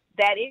saw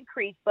that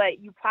increase, but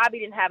you probably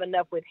didn't have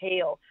enough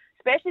withheld.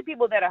 Especially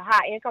people that are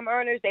high income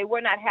earners, they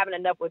were not having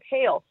enough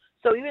withheld.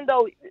 So even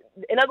though,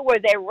 in other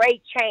words, that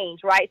rate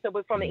changed, right? So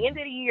but from the end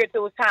of the year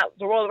till it was time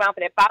to roll around for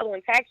that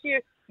following tax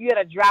year, you had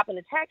a drop in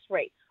the tax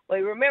rate.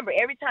 But remember,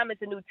 every time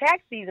it's a new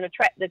tax season,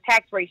 the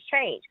tax rates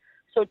change.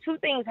 So two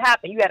things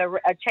happened. You had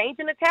a change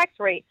in the tax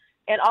rate,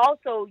 and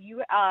also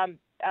you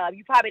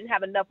probably didn't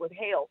have enough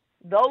withheld.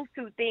 Those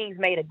two things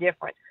made a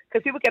difference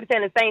because people kept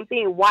saying the same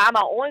thing. Why am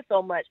I owing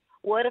so much?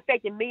 Well, it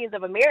affected millions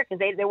of Americans.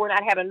 They were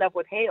not having enough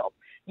withheld.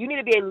 You need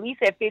to be at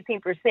least at 15%.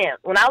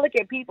 When I look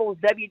at people's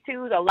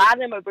W-2s, a lot of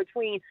them are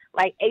between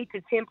like 8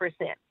 to 10%.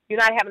 You're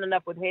not having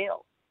enough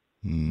withheld.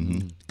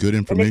 Mm-hmm. Good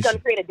information. And it's going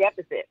to create a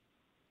deficit.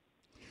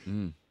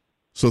 Mm.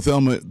 So,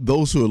 Thelma,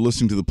 those who are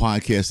listening to the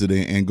podcast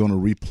today and going to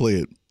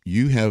replay it,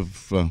 you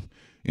have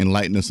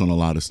enlightened us on a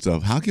lot of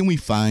stuff. How can we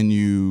find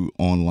you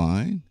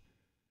online?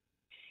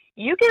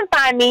 You can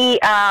find me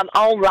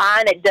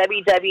online at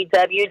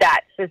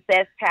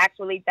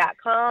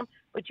www.successtaxrelief.com,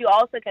 but you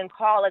also can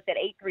call us at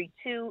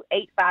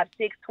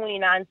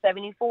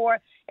 832-856-2974,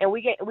 and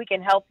we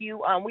can help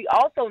you. We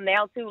also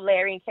now, too,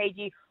 Larry and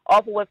KG,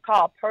 offer what's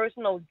called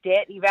personal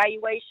debt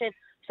evaluation.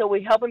 So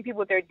we're helping people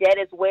with their debt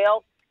as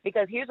well.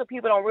 Because here's what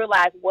people don't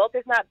realize: wealth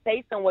is not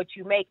based on what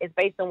you make; it's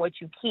based on what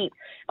you keep.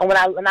 And when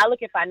I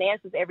look at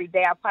finances every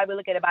day, I probably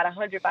look at about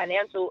 100 different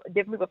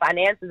people's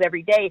finances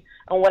every day.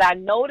 And what I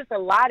notice a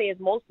lot is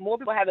more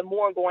people having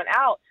more going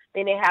out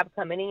than they have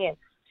coming in.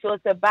 So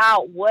it's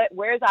about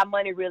where's our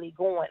money really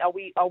going? Are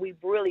we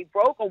really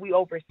broke, or are we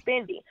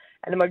overspending?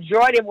 And the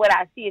majority of what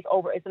I see is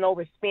it's an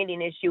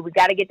overspending issue. We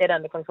got to get that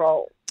under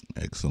control.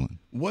 Excellent.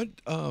 What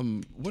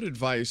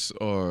advice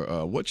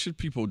or what should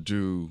people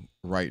do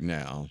right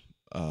now?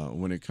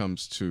 When it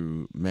comes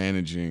to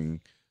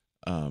managing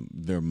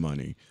their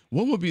money,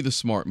 what would be the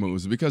smart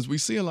moves? Because we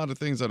see a lot of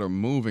things that are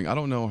moving. I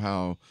don't know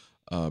how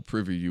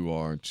privy you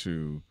are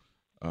to,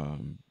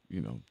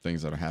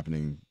 things that are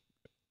happening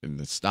in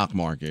the stock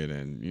market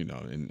and,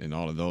 in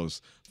all of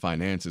those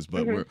finances.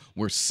 But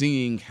we're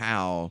seeing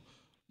how,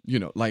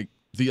 like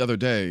the other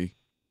day,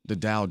 the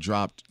Dow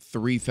dropped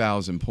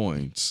 3,000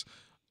 points.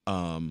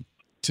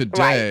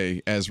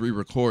 Today, as we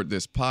record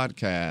this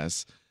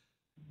podcast,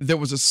 there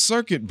was a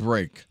circuit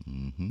break.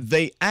 Mm-hmm.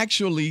 They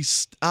actually,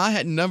 I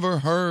had never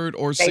heard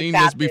or seen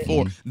this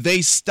before.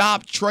 They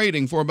stopped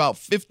trading for about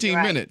 15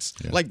 minutes.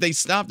 Yeah. Like they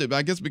stopped it, but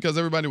I guess because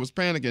everybody was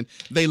panicking,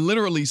 they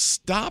literally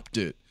stopped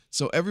it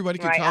so everybody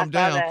could calm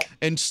down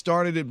and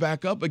started it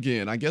back up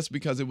again. I guess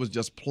because it was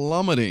just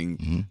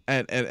plummeting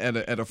at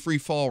a free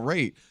fall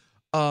rate.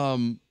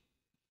 What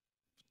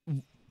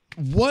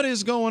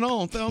is going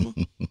on, Thelma?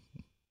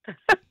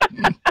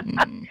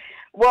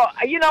 Well,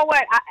 you know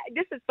what?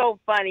 This is so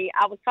funny.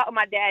 I was talking,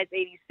 my dad's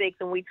 86,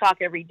 and we talk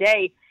every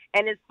day.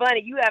 And it's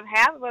funny. You have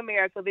half of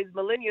America, these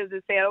millennials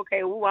that say,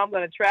 okay, well, I'm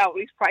going to travel.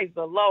 These prices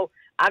are low.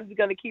 I'm just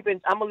going to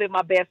I'm going to live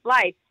my best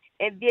life.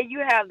 And then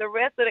you have the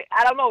rest of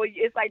I don't know,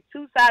 it's like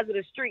two sides of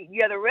the street.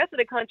 You have the rest of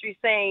the country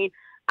saying,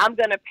 I'm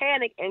going to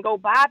panic and go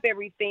buy up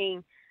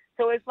everything.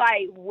 So it's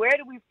like, where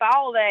do we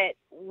fall at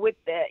with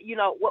the,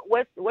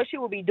 what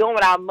should we be doing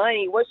with our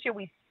money? What should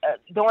we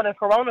doing the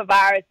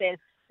coronavirus? And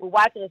we're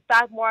watching the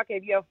stock market.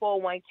 If you have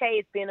 401k,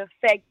 it's being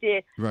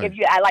affected. Right. If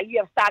you have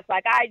stocks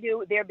like I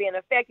do, they're being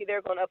affected.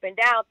 They're going up and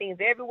down. Things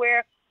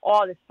everywhere.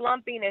 All is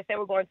slumping. They say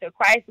we're going to a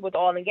crisis with the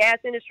oil and gas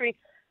industry.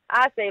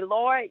 I say,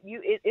 Lord,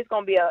 it's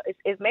going to be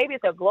maybe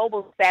it's a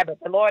global Sabbath.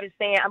 The Lord is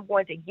saying, I'm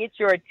going to get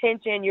your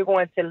attention. You're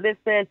going to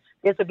listen.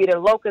 This will be the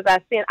locusts I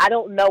send. I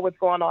don't know what's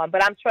going on,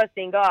 but I'm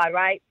trusting God,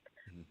 right?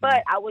 Mm-hmm.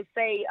 But I would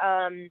say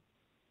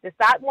the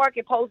stock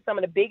market posted some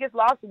of the biggest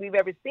losses we've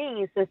ever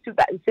seen since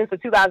the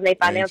 2008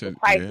 financial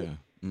crisis.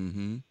 Yeah.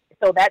 Mm-hmm.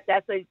 So that's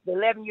the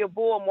 11-year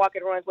bull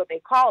market run is what they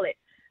call it.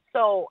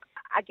 So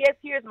I guess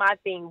here's my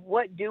thing.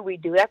 What do we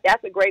do?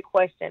 That's a great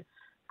question.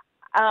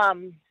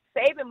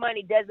 Saving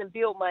money doesn't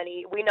build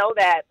money. We know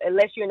that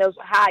unless you're in those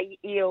high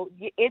yield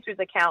interest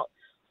accounts.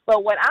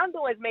 But what I'm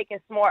doing is making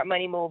smart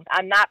money moves.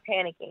 I'm not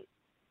panicking.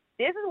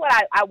 This is what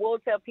I will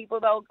tell people,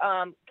 though,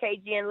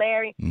 KG and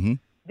Larry. Mm-hmm.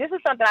 This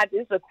is something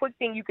this is a quick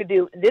thing you could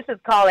do. This is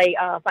called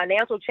a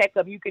financial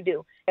checkup you could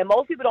do. And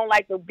most people don't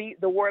like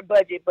the word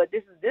budget, but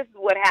this is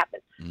what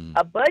happens.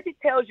 A budget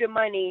tells your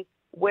money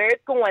where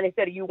it's going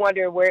instead of you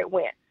wondering where it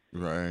went.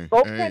 Right.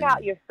 Go print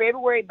out your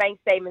February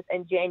bank statements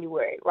and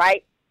January,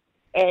 right?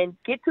 And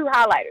get two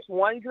highlighters,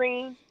 one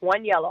green,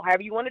 one yellow,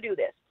 however you want to do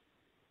this.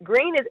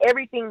 Green is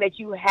everything that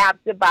you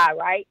have to buy,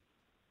 right?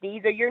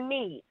 These are your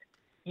needs.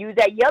 Use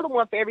that yellow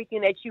one for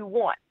everything that you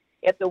want.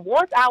 If the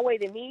wants outweigh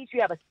the needs,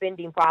 you have a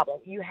spending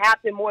problem. You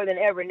have to more than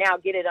ever now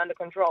get it under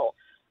control.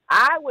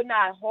 I would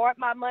not hoard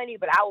my money,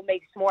 but I will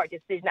make smart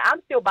decisions. Now,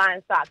 I'm still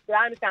buying stocks, but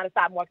I understand the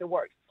stock market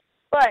works.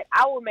 But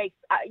I will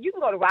you can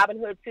go to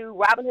Robinhood too.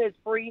 Robinhood is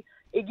free.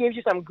 It gives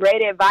you some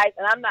great advice.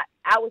 And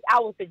I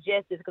would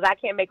suggest this because I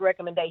can't make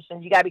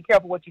recommendations. You got to be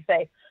careful what you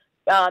say.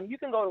 You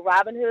can go to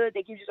Robinhood.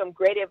 They give you some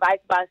great advice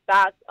about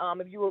stocks.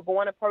 If you were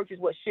going to purchase,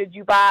 what should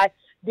you buy?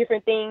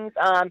 Different things.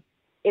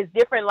 It's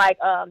different like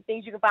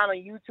things you can find on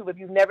YouTube if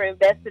you've never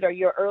invested or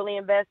you're an early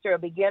investor, a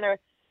beginner,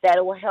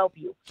 that will help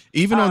you.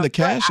 Even on the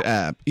Cash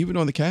app,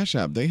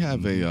 they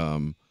have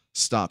a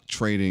stock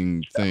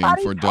trading thing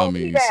for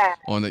dummies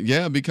on it.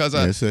 Yeah, because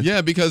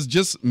because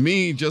just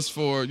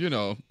for,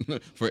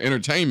 for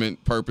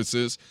entertainment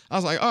purposes, I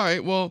was like, all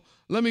right, well,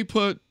 let me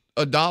put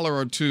 $1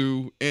 or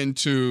 $2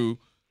 into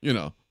you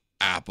know,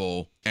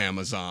 Apple,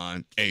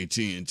 Amazon,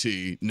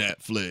 AT&T,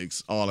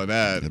 Netflix, all of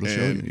that. It'll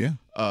show you, yeah.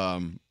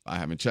 I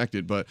haven't checked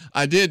it, but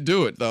I did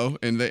do it though,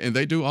 and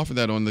they do offer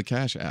that on the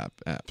Cash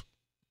app.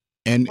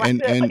 And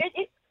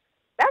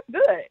that's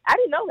good. I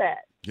didn't know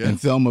that. Yeah. And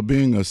Thelma,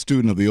 being a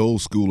student of the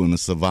old school and a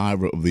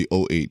survivor of the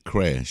 '08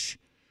 crash,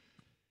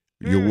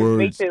 your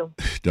words, me too.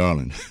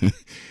 darling,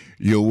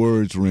 your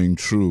words ring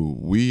true.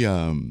 We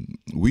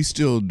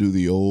still do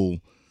the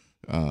old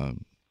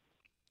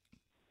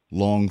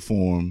long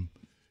form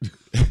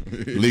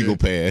legal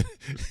pad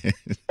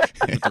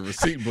with the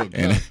receipt book,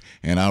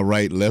 and I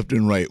write left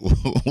and right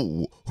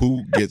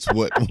who gets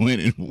what, when,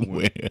 and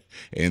where,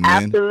 and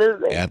then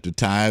absolutely after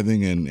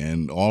tithing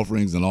and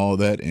offerings and all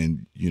that,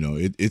 and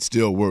it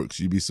still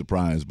works. You'd be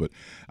surprised, but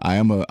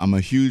I'm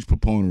a huge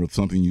proponent of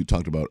something you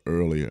talked about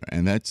earlier,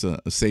 and that's a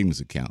savings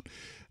account.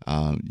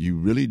 You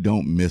really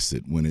don't miss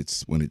it when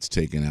it's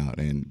taken out,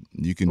 and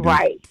you can do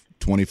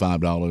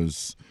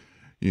 $25.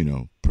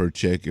 Per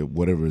check or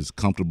whatever is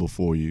comfortable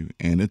for you.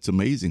 And it's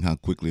amazing how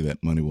quickly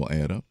that money will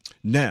add up.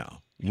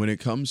 Now, when it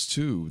comes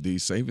to the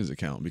savings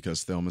account,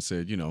 because Thelma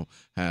said,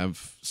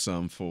 have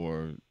some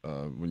for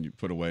when you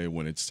put away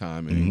when it's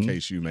time and in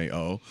case you may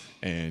owe,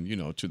 and,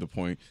 to the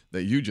point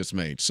that you just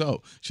made.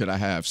 So should I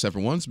have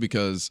separate ones?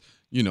 Because,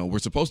 we're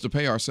supposed to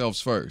pay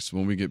ourselves first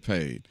when we get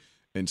paid.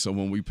 And so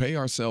when we pay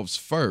ourselves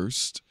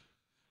first,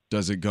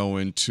 does it go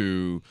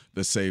into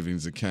the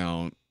savings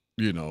account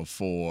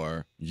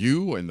for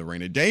you and the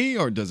rainy day,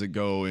 or does it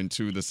go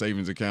into the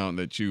savings account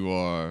that you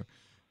are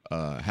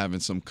having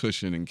some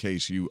cushion in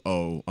case you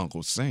owe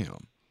Uncle Sam?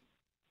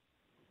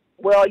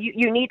 Well,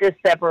 you need to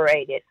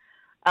separate it.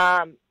 There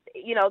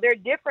are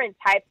different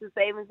types of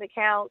savings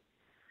accounts,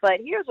 but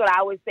here's what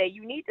I would say.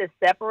 You need to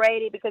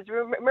separate it because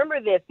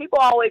remember this. People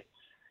always,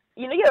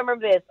 you got to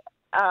remember this.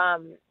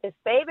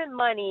 Saving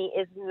money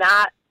is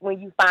not when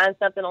you find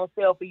something on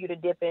sale for you to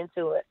dip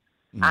into it.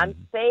 Mm-hmm.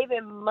 I'm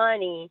saving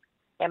money,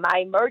 and my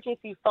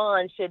emergency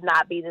fund should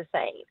not be the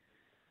same.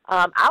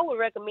 I would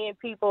recommend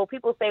people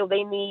say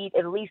they need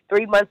at least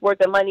 3 months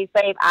worth of money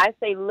saved. I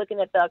say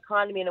looking at the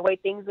economy and the way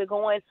things are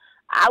going,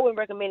 I wouldn't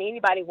recommend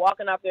anybody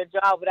walking off their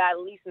job without at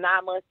least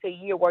 9 months to a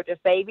year worth of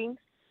savings.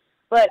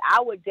 But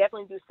I would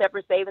definitely do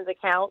separate savings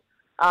accounts.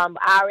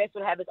 IRS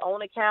would have its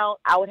own account.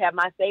 I would have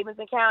my savings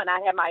account, and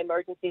I'd have my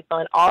emergency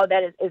fund. All of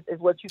that is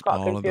what you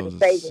call considered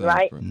savings,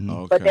 right?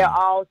 Okay. But they're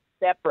all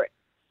separate.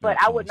 But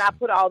I would not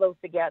put all those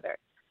together.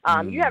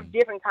 You have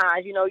different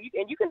kinds,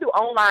 you can do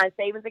online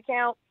savings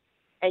accounts,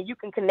 and you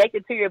can connect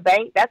it to your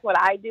bank. That's what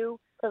I do,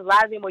 because a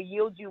lot of them will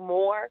yield you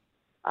more.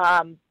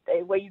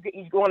 Where you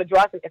want to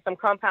draw some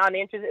compound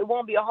interest. It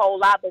won't be a whole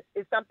lot, but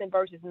it's something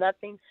versus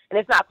nothing, and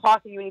it's not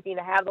costing you anything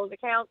to have those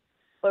accounts.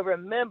 But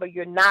remember,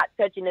 you're not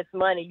touching this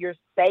money. You're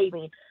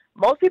saving.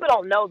 Most people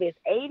don't know this.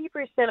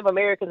 80% of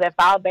Americans that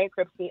file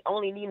bankruptcy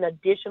only need an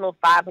additional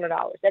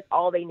 $500. That's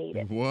all they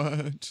needed.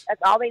 What?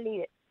 That's all they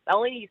needed. They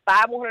only need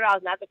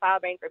 $500 not to file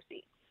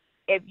bankruptcy.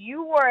 If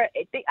you were,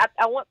 I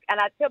tell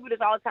people this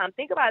all the time,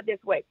 think about it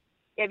this way.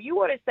 If you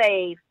were to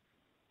save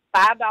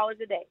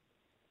 $5 a day,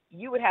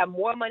 you would have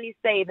more money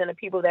saved than the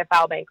people that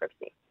file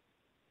bankruptcy.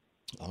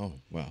 Oh,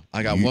 wow.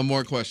 I got one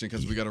more question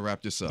because we got to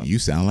wrap this up. You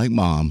sound like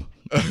Mom.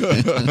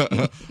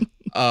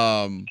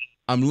 I'm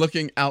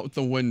looking out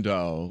the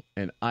window,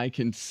 and I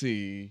can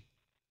see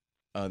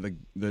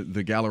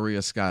the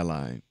Galleria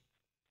skyline.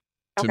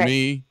 To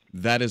me,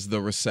 that is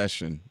the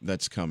recession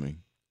that's coming.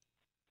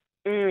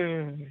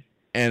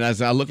 And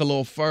as I look a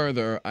little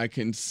further, I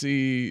can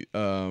see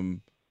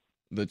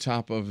the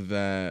top of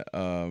that,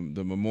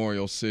 the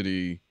Memorial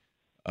City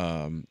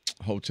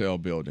hotel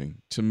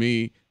building. To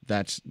me,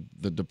 that's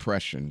the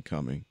depression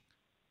coming.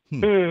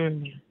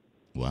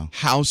 Wow.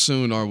 How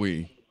soon are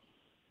we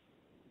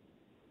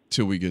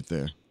till we get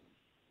there?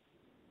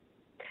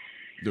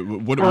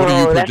 What do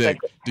you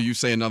predict? Do you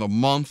say another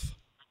month?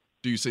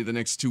 Do you say the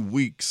next 2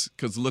 weeks?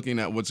 Because looking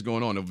at what's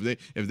going on, if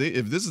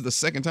this is the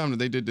second time that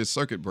they did this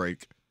circuit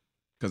break,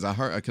 because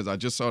I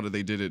just saw that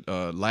they did it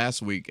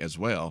last week as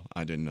well.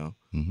 I didn't know.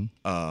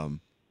 Mm-hmm.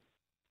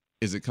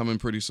 Is it coming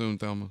pretty soon,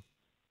 Thelma?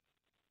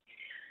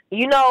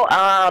 You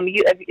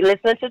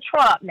listen to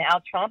Trump now.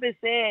 Trump has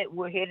said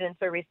we're headed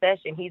into a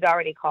recession. He's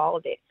already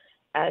called it.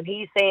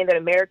 He's saying that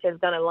America is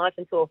going to launch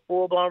into a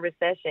full-blown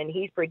recession.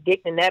 He's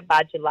predicting that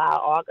by July,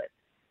 August.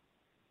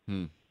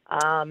 He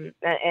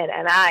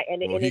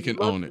can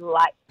own it.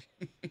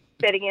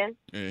 Say it again.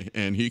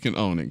 And he can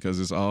own it because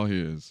it's all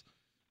his.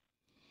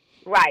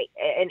 Right,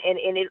 and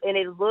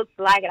it looks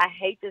like it. I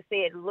hate to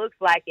say it looks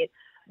like it,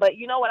 but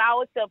you know what? I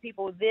always tell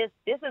people this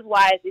is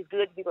why it's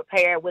good to be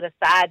prepared with a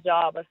side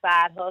job, a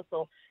side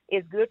hustle.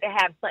 It's good to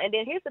have some. And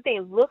then here's the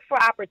thing: look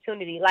for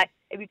opportunity. Like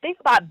if you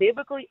think about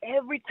biblically,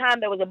 every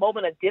time there was a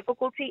moment of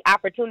difficulty,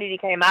 opportunity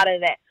came out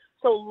of that.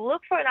 So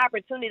look for an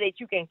opportunity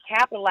that you can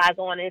capitalize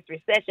on in this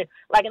recession.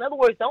 Like, in other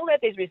words, don't let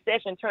this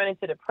recession turn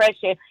into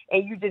depression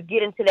and you just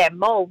get into that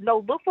mode.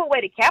 No, look for a way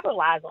to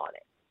capitalize on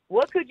it.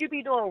 What could you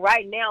be doing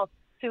right now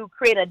to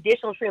create an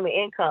additional stream of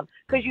income?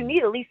 Because you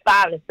need at least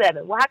 5 to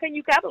 7. Well, how can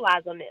you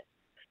capitalize on this?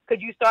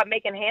 Could you start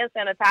making hand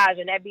sanitizer,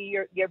 and that be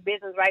your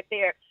business right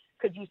there?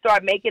 Could you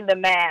start making the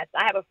masks?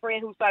 I have a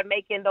friend who started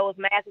making those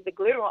masks with the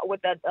glitter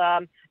with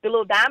the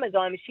little diamonds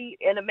on them. She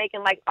ended up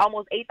making like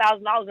almost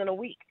 $8,000 in a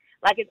week.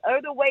 Like, it's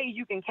other ways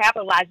you can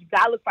capitalize. You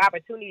got to look for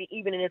opportunity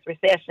even in this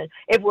recession.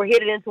 If we're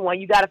headed into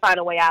one, you got to find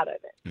a way out of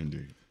it.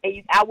 Indeed.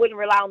 And I wouldn't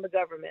rely on the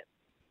government.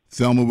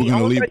 Thelma, we're going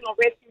to leave. The only person going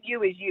to rescue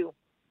you is you.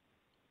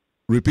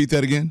 Repeat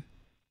that again.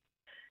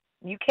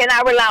 You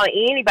cannot rely on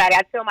anybody.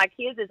 I tell my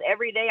kids this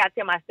every day. I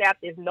tell my staff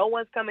this. No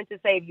one's coming to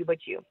save you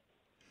but you.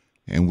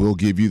 And we'll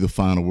give you the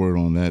final word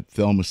on that.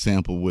 Thelma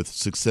Sample with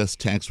Success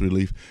Tax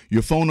Relief.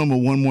 Your phone number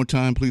one more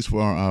time, please,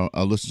 for our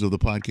listeners of the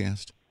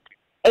podcast.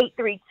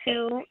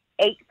 832-856-2974.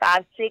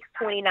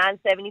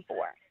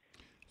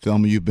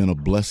 Thelma, you've been a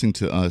blessing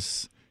to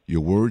us. Your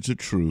words are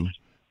true.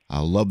 I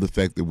love the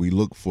fact that we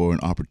look for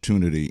an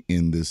opportunity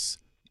in this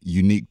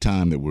unique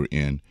time that we're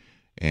in.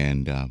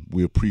 And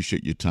we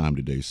appreciate your time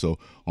today. So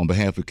on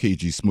behalf of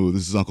KG Smooth,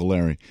 this is Uncle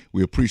Larry.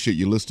 We appreciate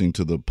you listening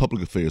to the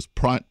Public Affairs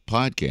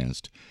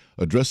podcast,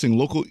 addressing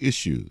local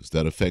issues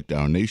that affect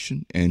our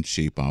nation and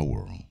shape our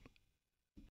world.